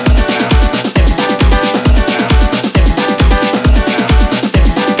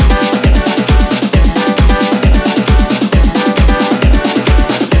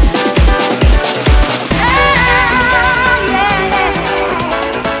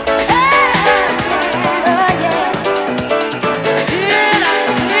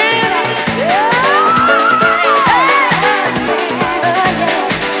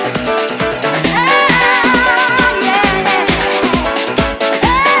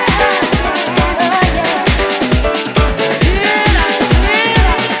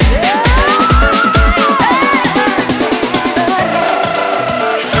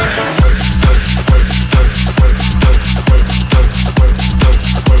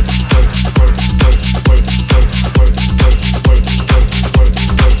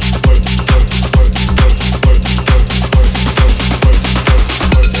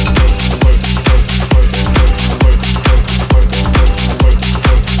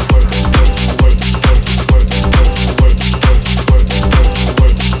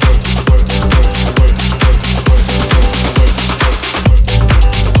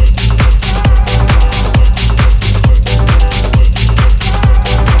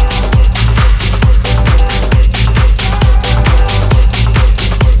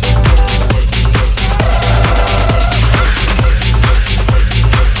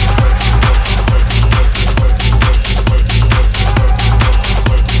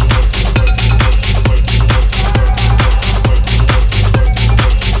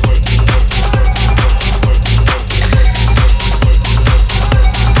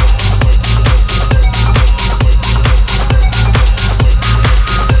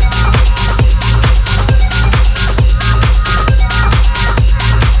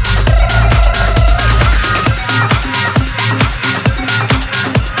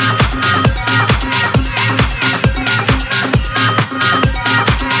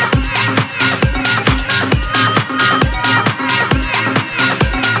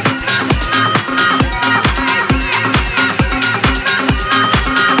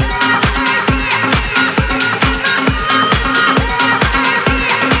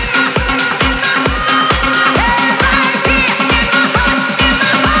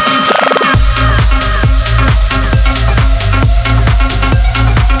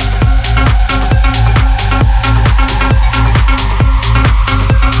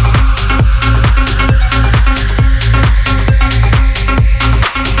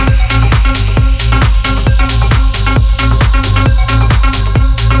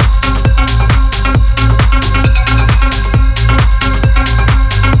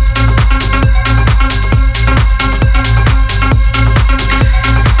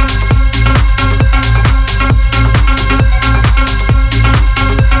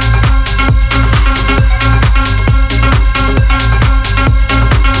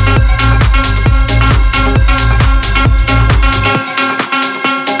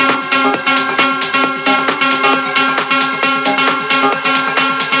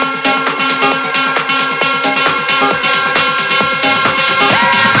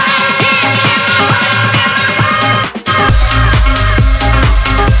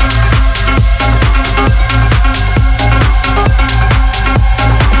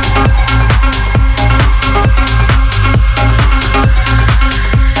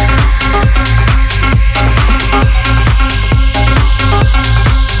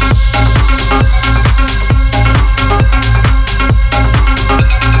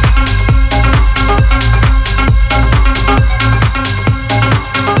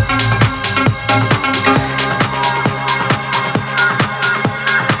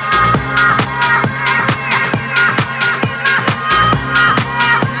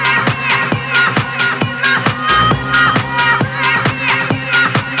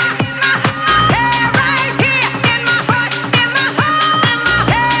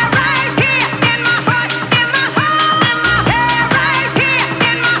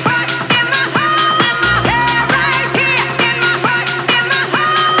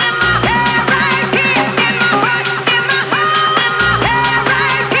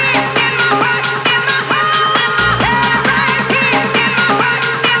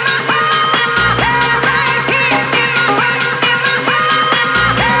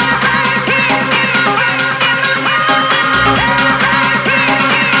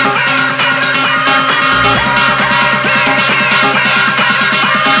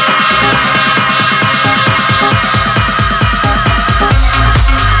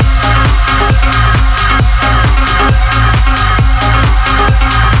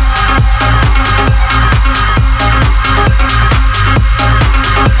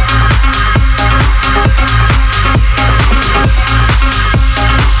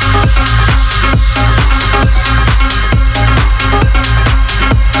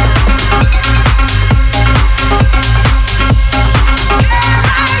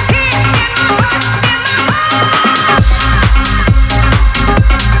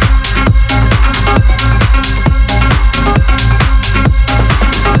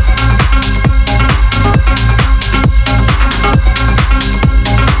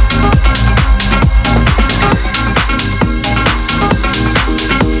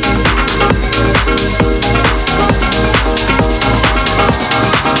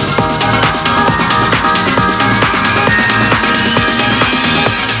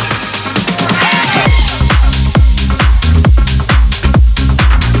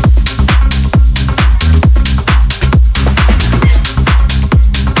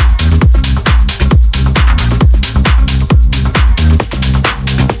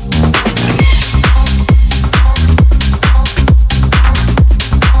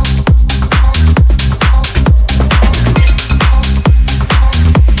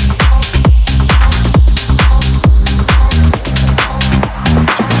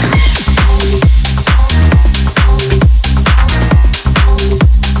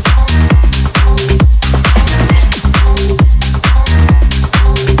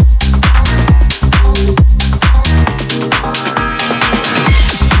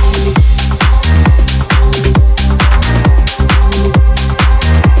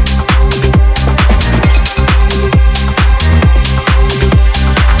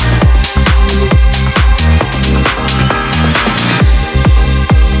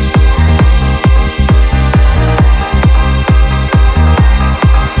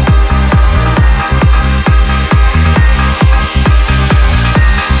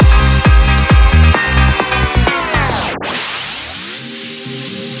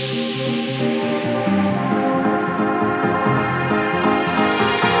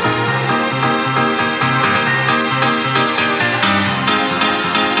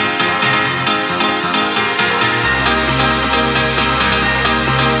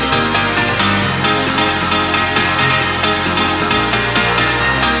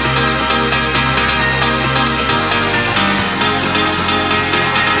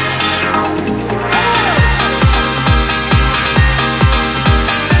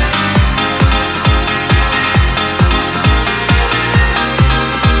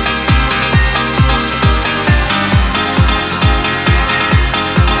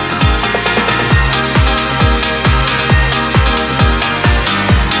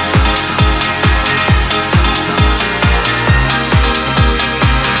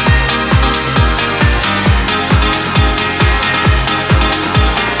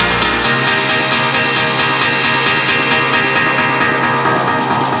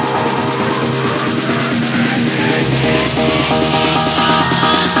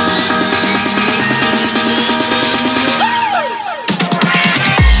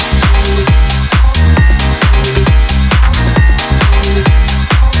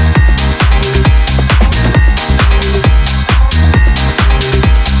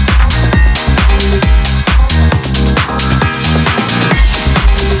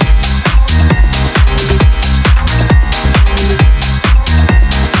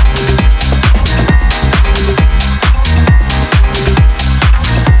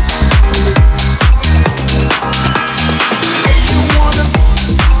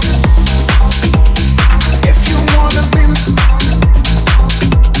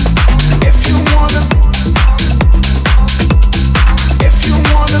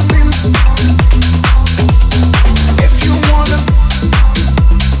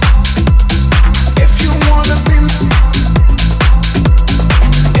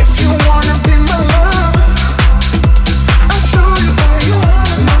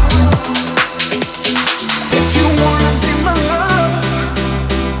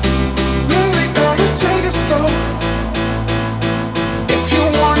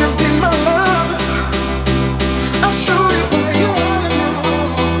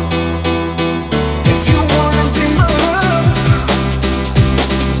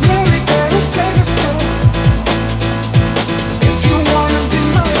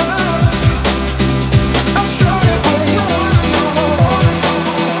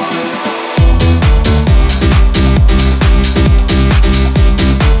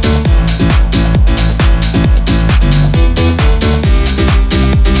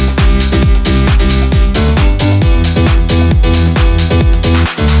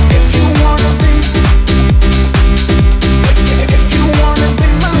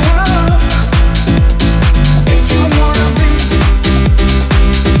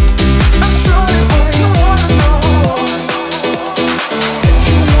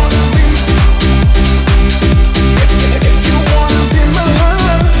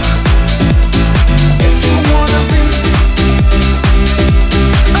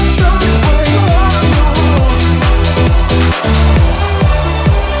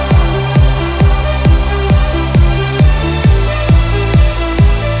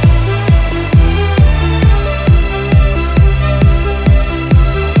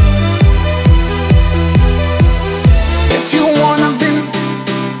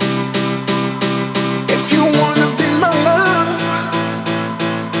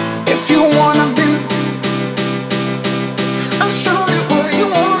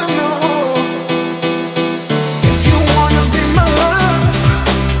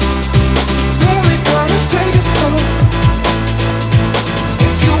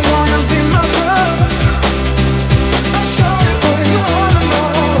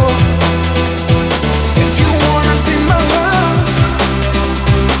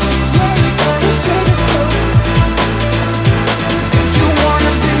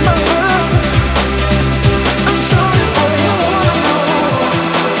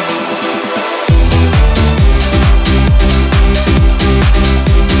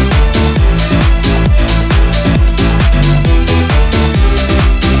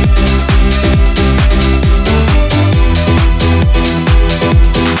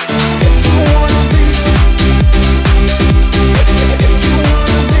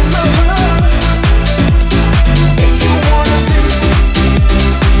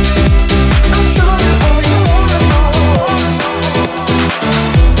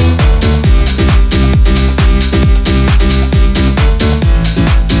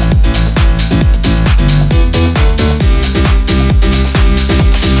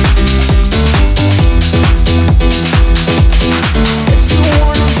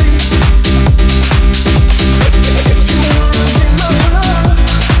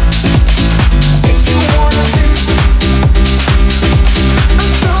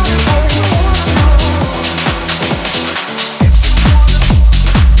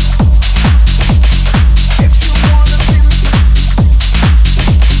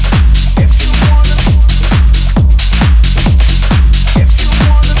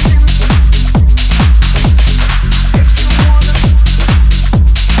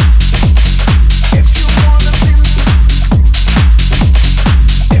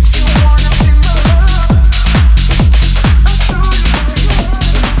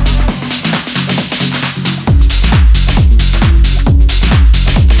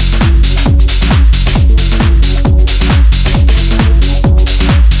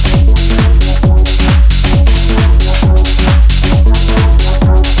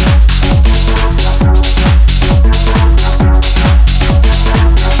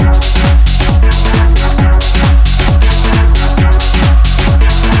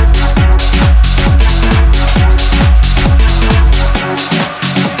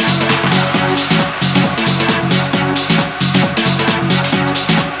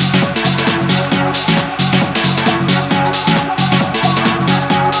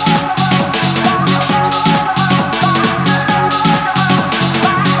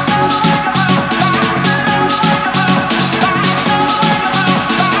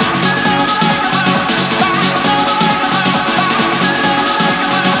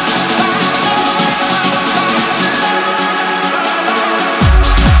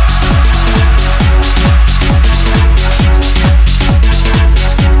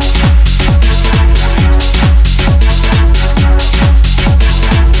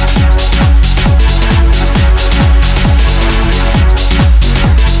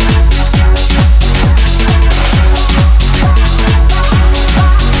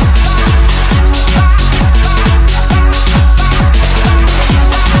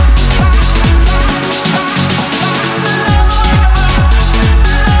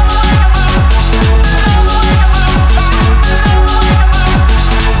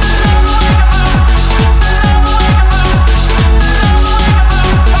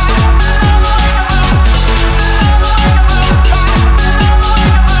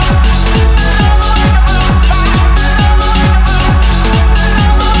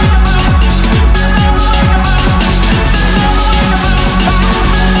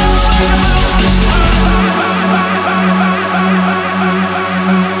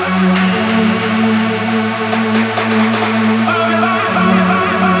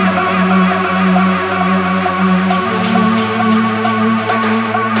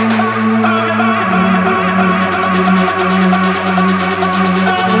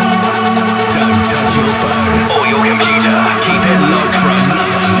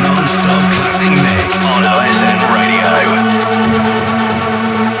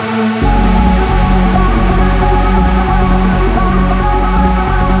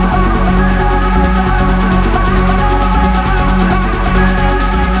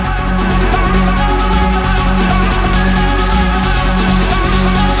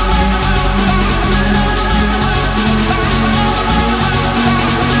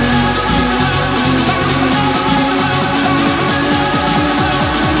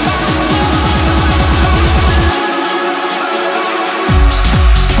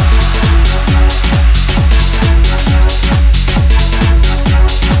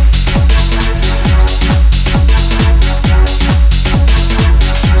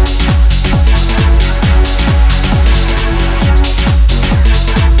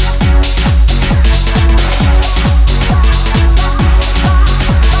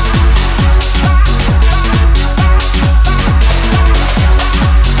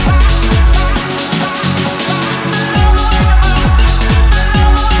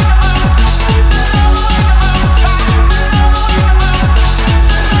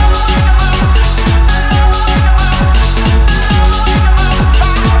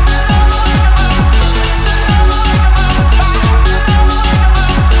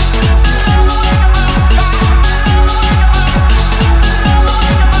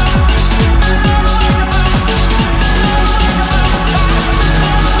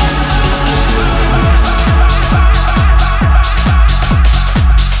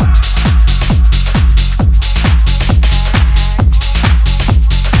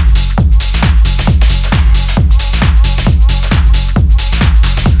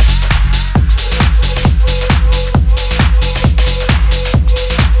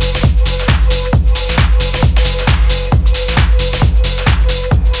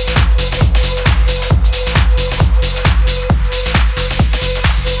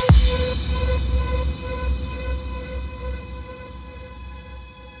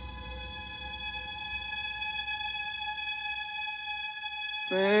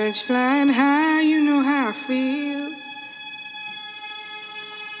 Birds flying high, you know how I feel.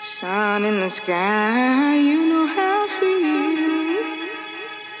 Sun in the sky, you know how I feel.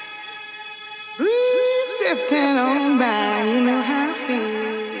 Breeze drifting on by, you know how I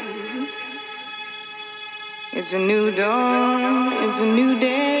feel. It's a new dawn, it's a new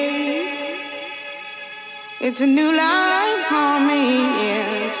day. It's a new life for me,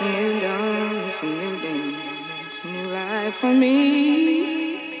 yeah. It's a new dawn, it's a new day. It's a new life for me.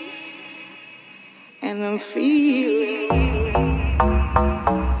 And I'm feeling.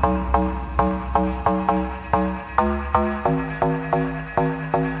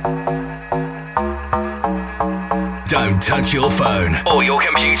 Don't touch your phone or your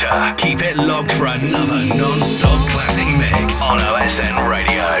computer. Keep it locked for another non-stop classic mix on OSN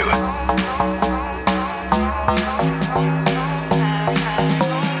Radio.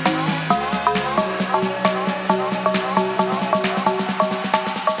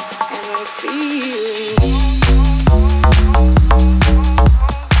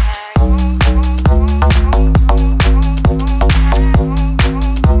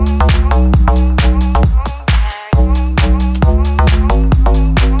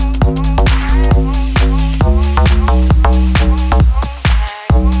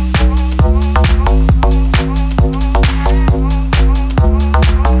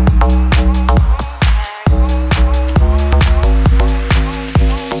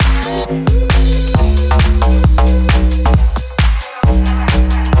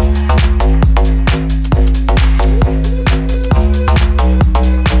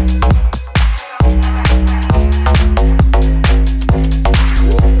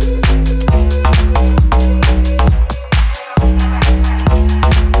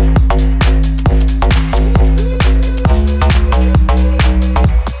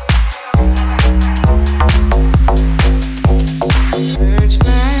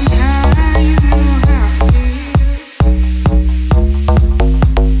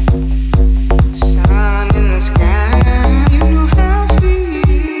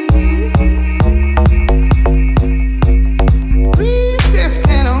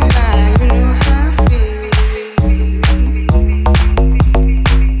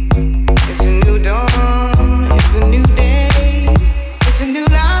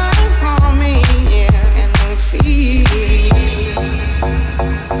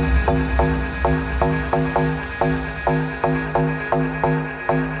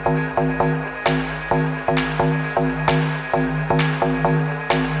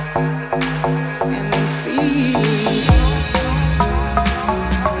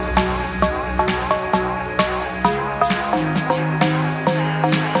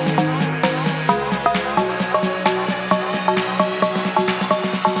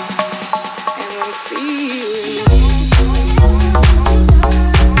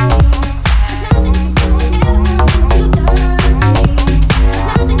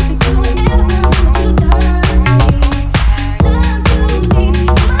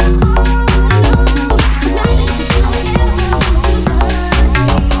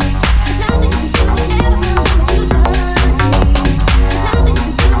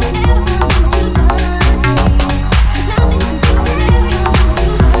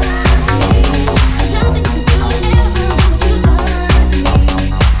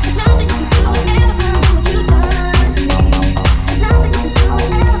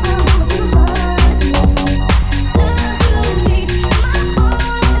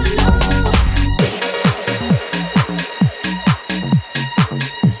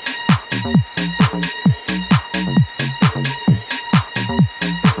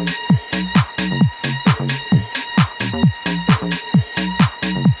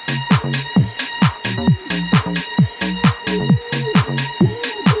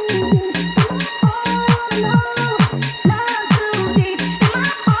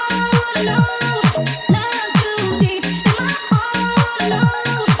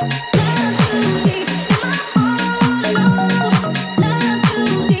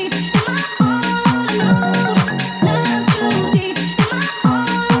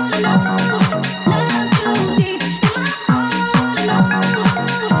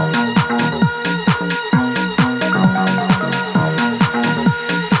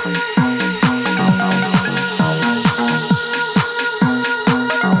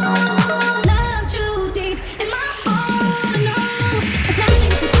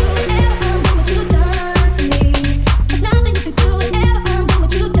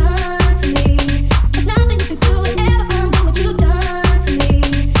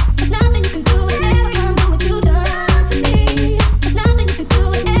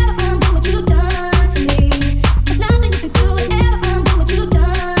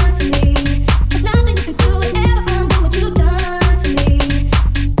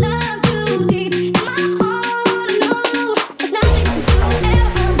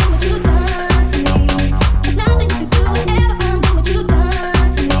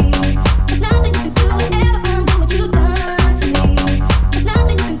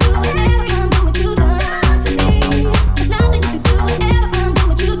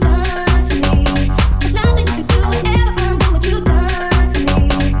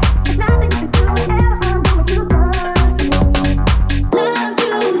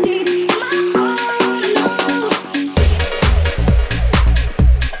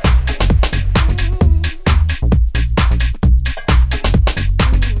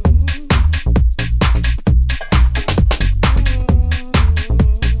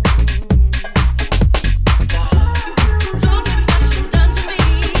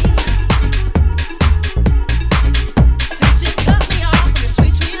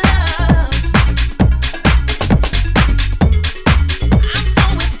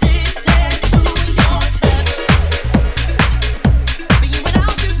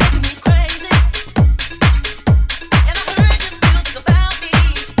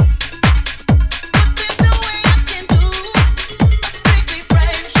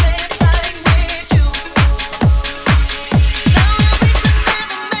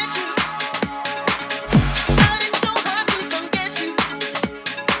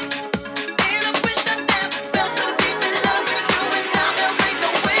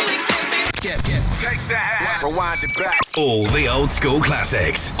 Take that. Rewind it back. All the old school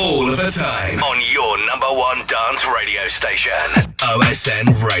classics, all of the time, on your number one dance radio station,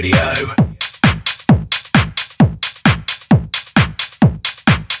 OSN Radio.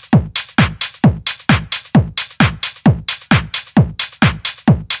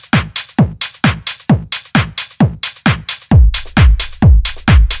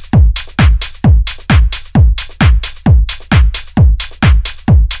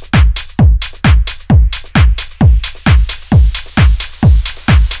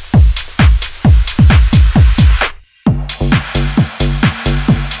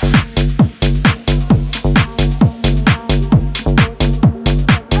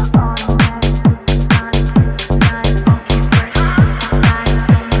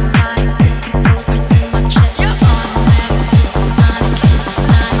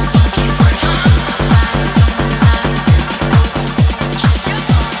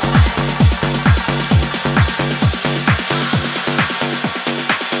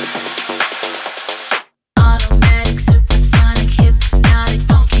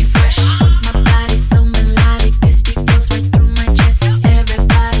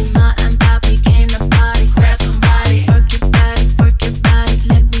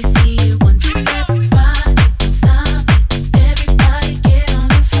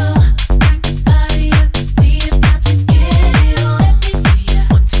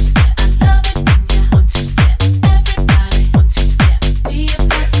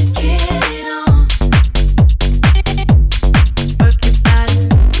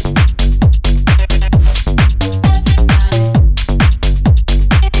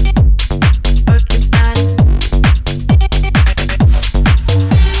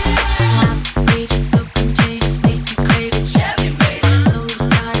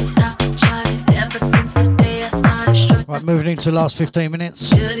 To the last 15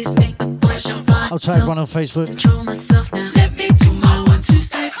 minutes. I'll tag one on Facebook.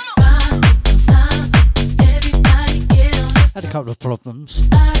 Had a couple of problems,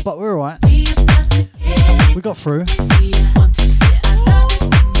 but we're alright. We got through.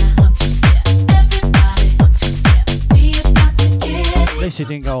 At least it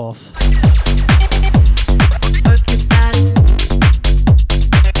didn't go off.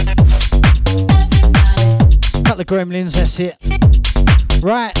 The Gremlins, that's it.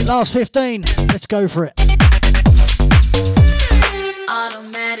 Right, last 15. Let's go for it.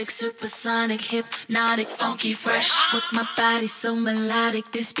 Automatic, supersonic, hypnotic, funky, fresh. With my body so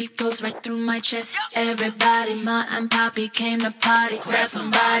melodic, this beat goes right through my chest. Everybody, Ma and Poppy came to party. Grab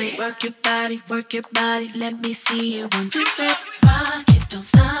somebody, work your body, let me see you. 1, 2 step, rock it, don't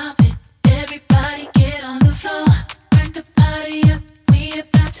stop it. Everybody get on the floor, crank the party up. We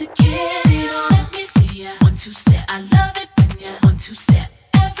about to get it on. Let me see ya. 1, 2 step, I love it when ya. 1, 2 step,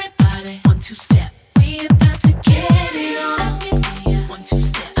 everybody. 1, 2 step, we about to get it on. Let me see ya. 1, 2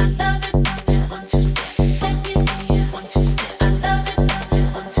 step, I love it when ya. 1, 2 step, let me see ya. 1, 2 step, I love it when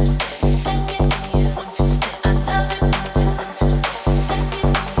ya. 1, 2 step, let me see ya. 1, 2 step, I love it when ya. 1, 2 step, let me see ya. 1, 2 step, I love it when ya. 1, 2 step.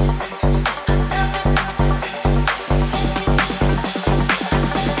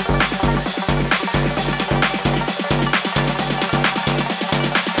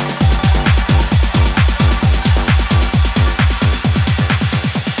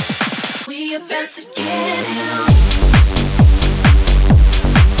 We about to get it on.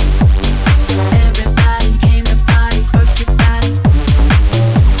 Everybody came to party, work your body.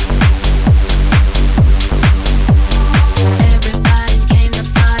 Everybody came to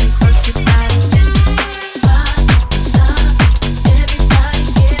party, work your body. Rock, stop, everybody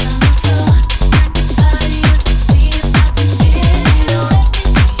get on the floor. Crank the party up, we about to get it on. Let me see ya.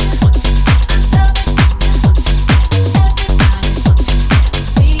 1, 2 step, I love it. 1, 2 step, everybody. 1, 2 step,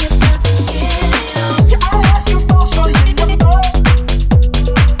 we about to get it on. I asked you for so you don't know.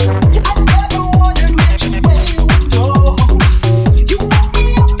 I never wanted to let you where you would go. You woke me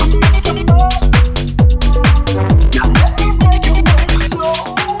up from the slumber. Now let me make your way flow.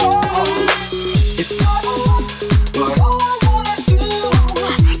 It's not a lot, but all I wanna do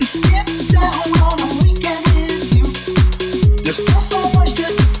is get down on a weekend with you. There's still so much to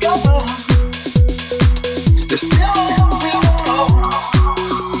discover. There's still a lot we don't know.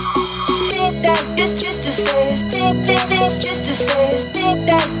 Think that it's just a phase. Think it's just a phase. Think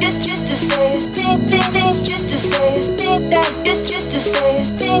that it's just a phase. Think it's just a phase. Think that it's just a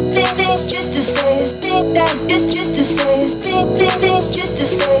phase. Think it's just a phase. Think that it's just a phase. Think it's just a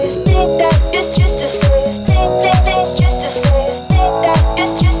phase. Think that it's just a phase. Think it's just a phase. Think that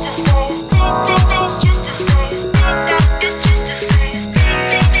it's just a phase. Think it's just a phase. Think that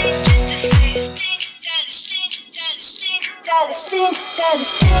it's just a phase. Think it's just a phase.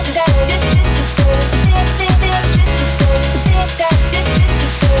 Think that it's just a phase.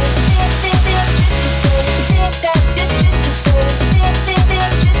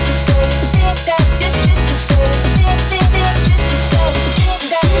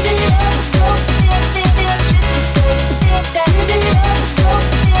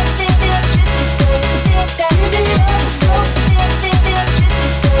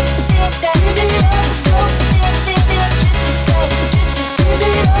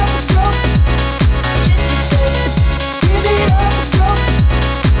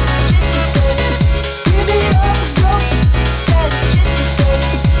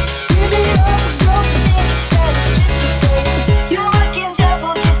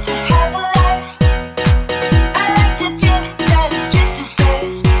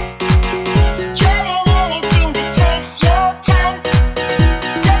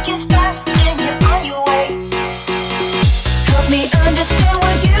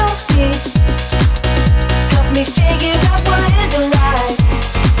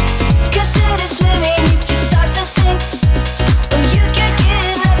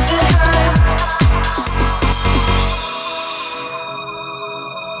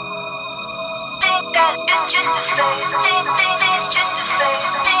 that it's just a phase. Think it's just a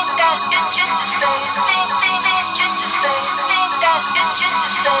phase. Think that it's just a phase. Think it's just a phase. Think that it's just a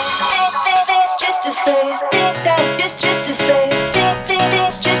phase. Think it's just a phase. Think that it's just a phase. Think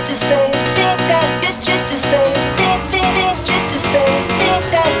it's just a phase. Think that it's just a phase. Think it's just a phase. Think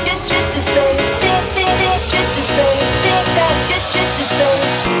that it's just a phase. Think it's just a phase. Think that it's just a phase. Think that it's just a phase.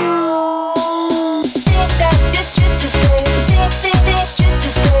 Think it's just a phase. Think that it's just a phase. Think it's just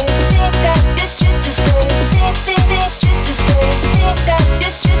a phase. Think that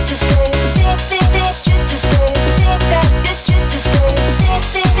it's just a phase. Think it's just a phase. Think that it's just a phase.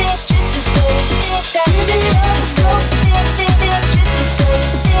 Think it's just a phase. Think that it's just a phase.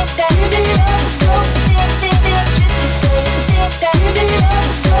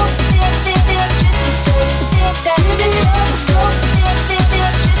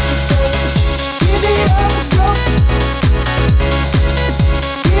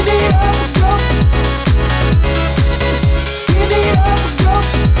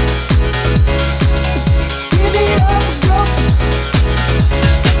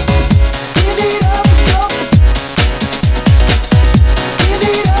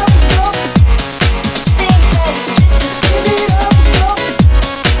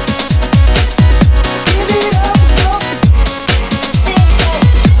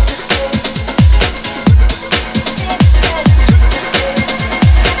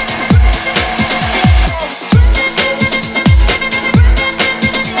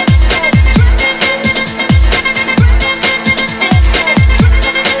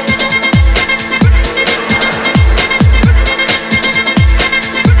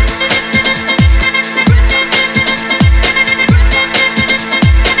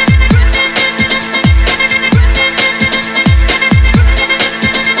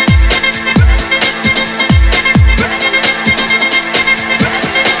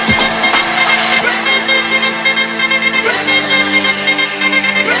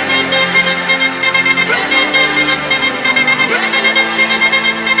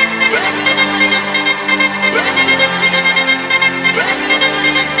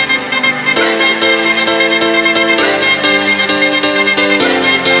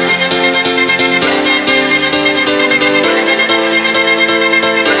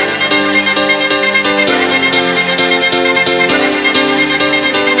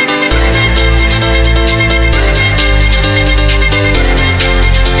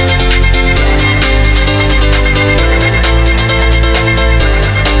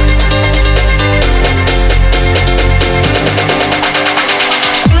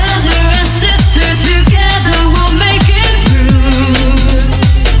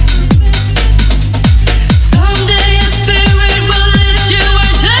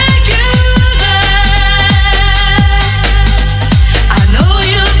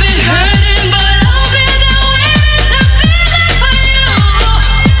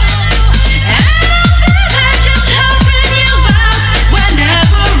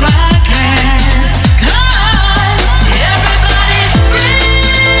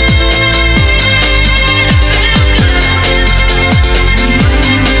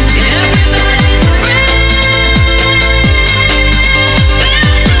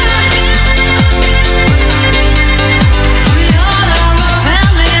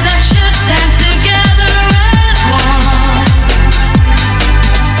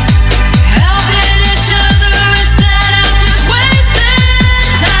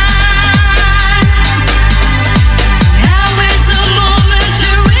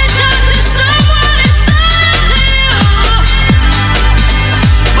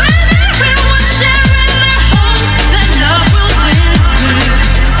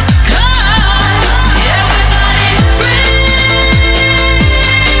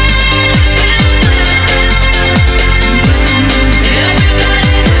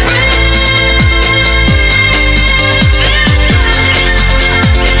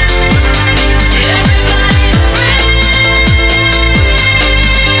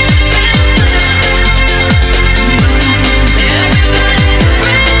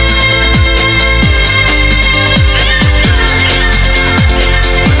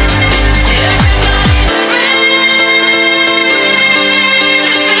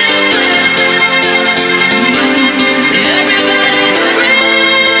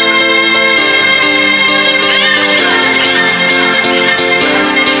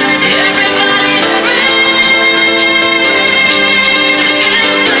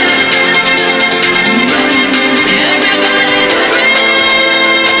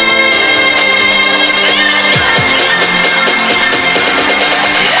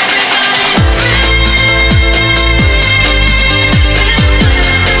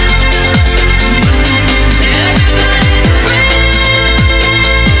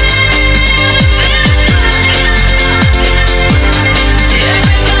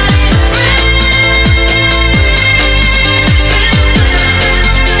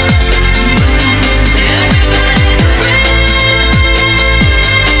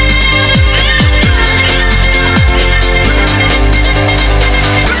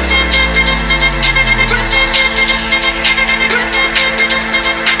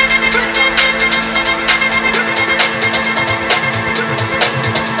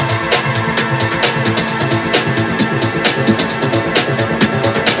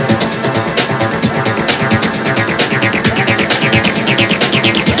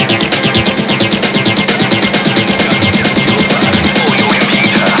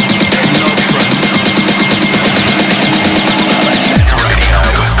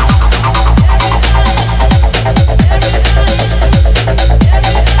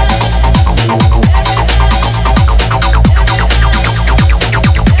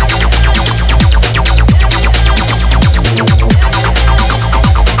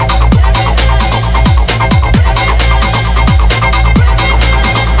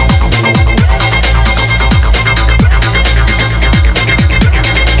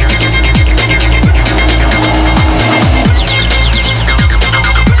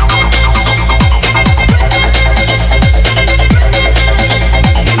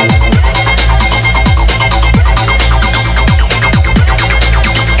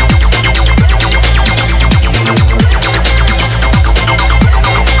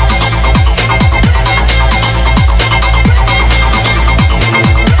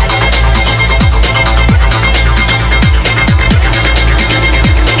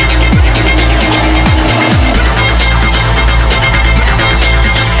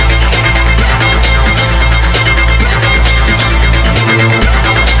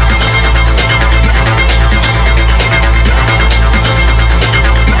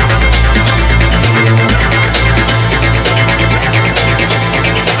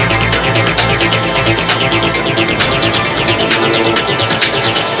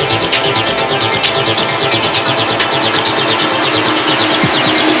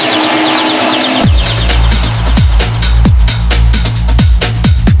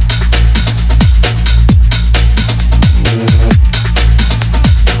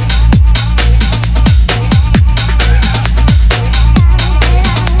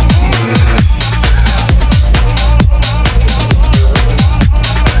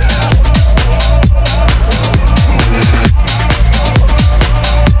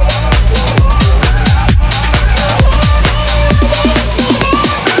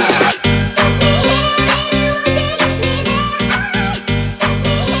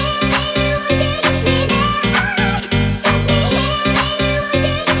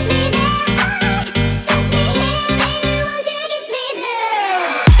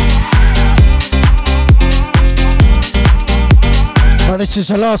 Well, this is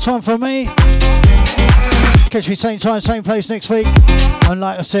the last one from me. Catch me same time, same place next week. And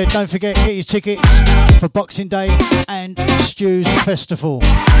like I said, don't forget, get your tickets for Boxing Day and Stew's Festival.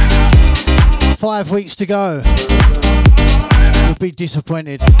 5 weeks to go. You'll be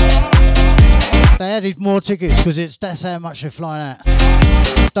disappointed. They added more tickets because that's how much they're flying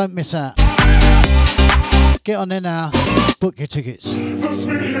out. Don't miss out. Get on there now, book your tickets.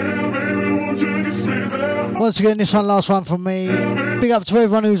 Once again, this last one from me. Big up to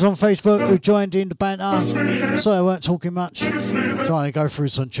everyone who's on Facebook who joined in the banter. Sorry I weren't talking much. Trying to go through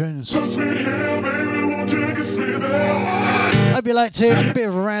some tunes. Hope you liked it. A bit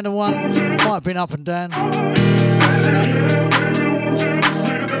of a random one. Might have been up and down.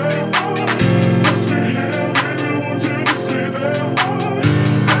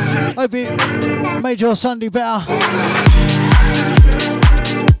 Hope it made your Sunday better.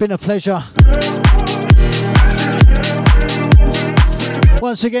 Been a pleasure.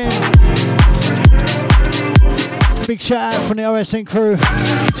 Once again, big shout out from the OSN crew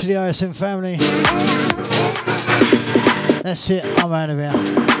to the OSN family. That's it, I'm out of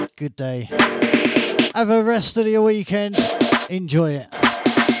here. Good day. Have a rest of your weekend. Enjoy it.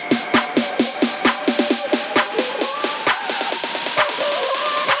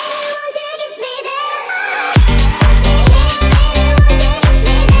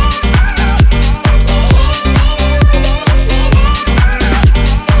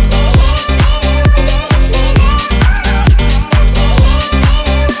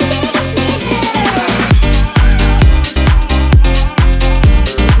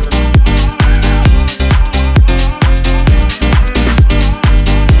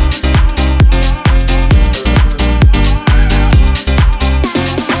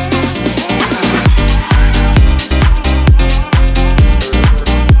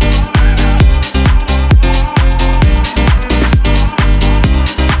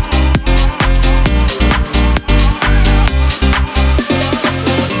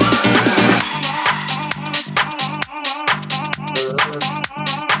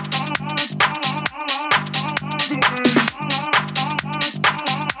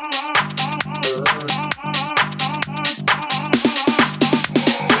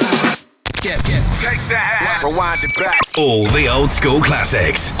 Rewind it back. All the old school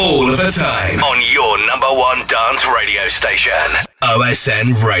classics, all of the time, on your #1 dance radio station,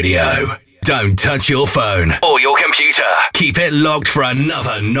 OSN Radio. Don't touch your phone or your computer. Keep it locked for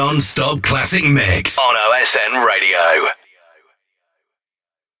another non-stop classic mix on OSN Radio.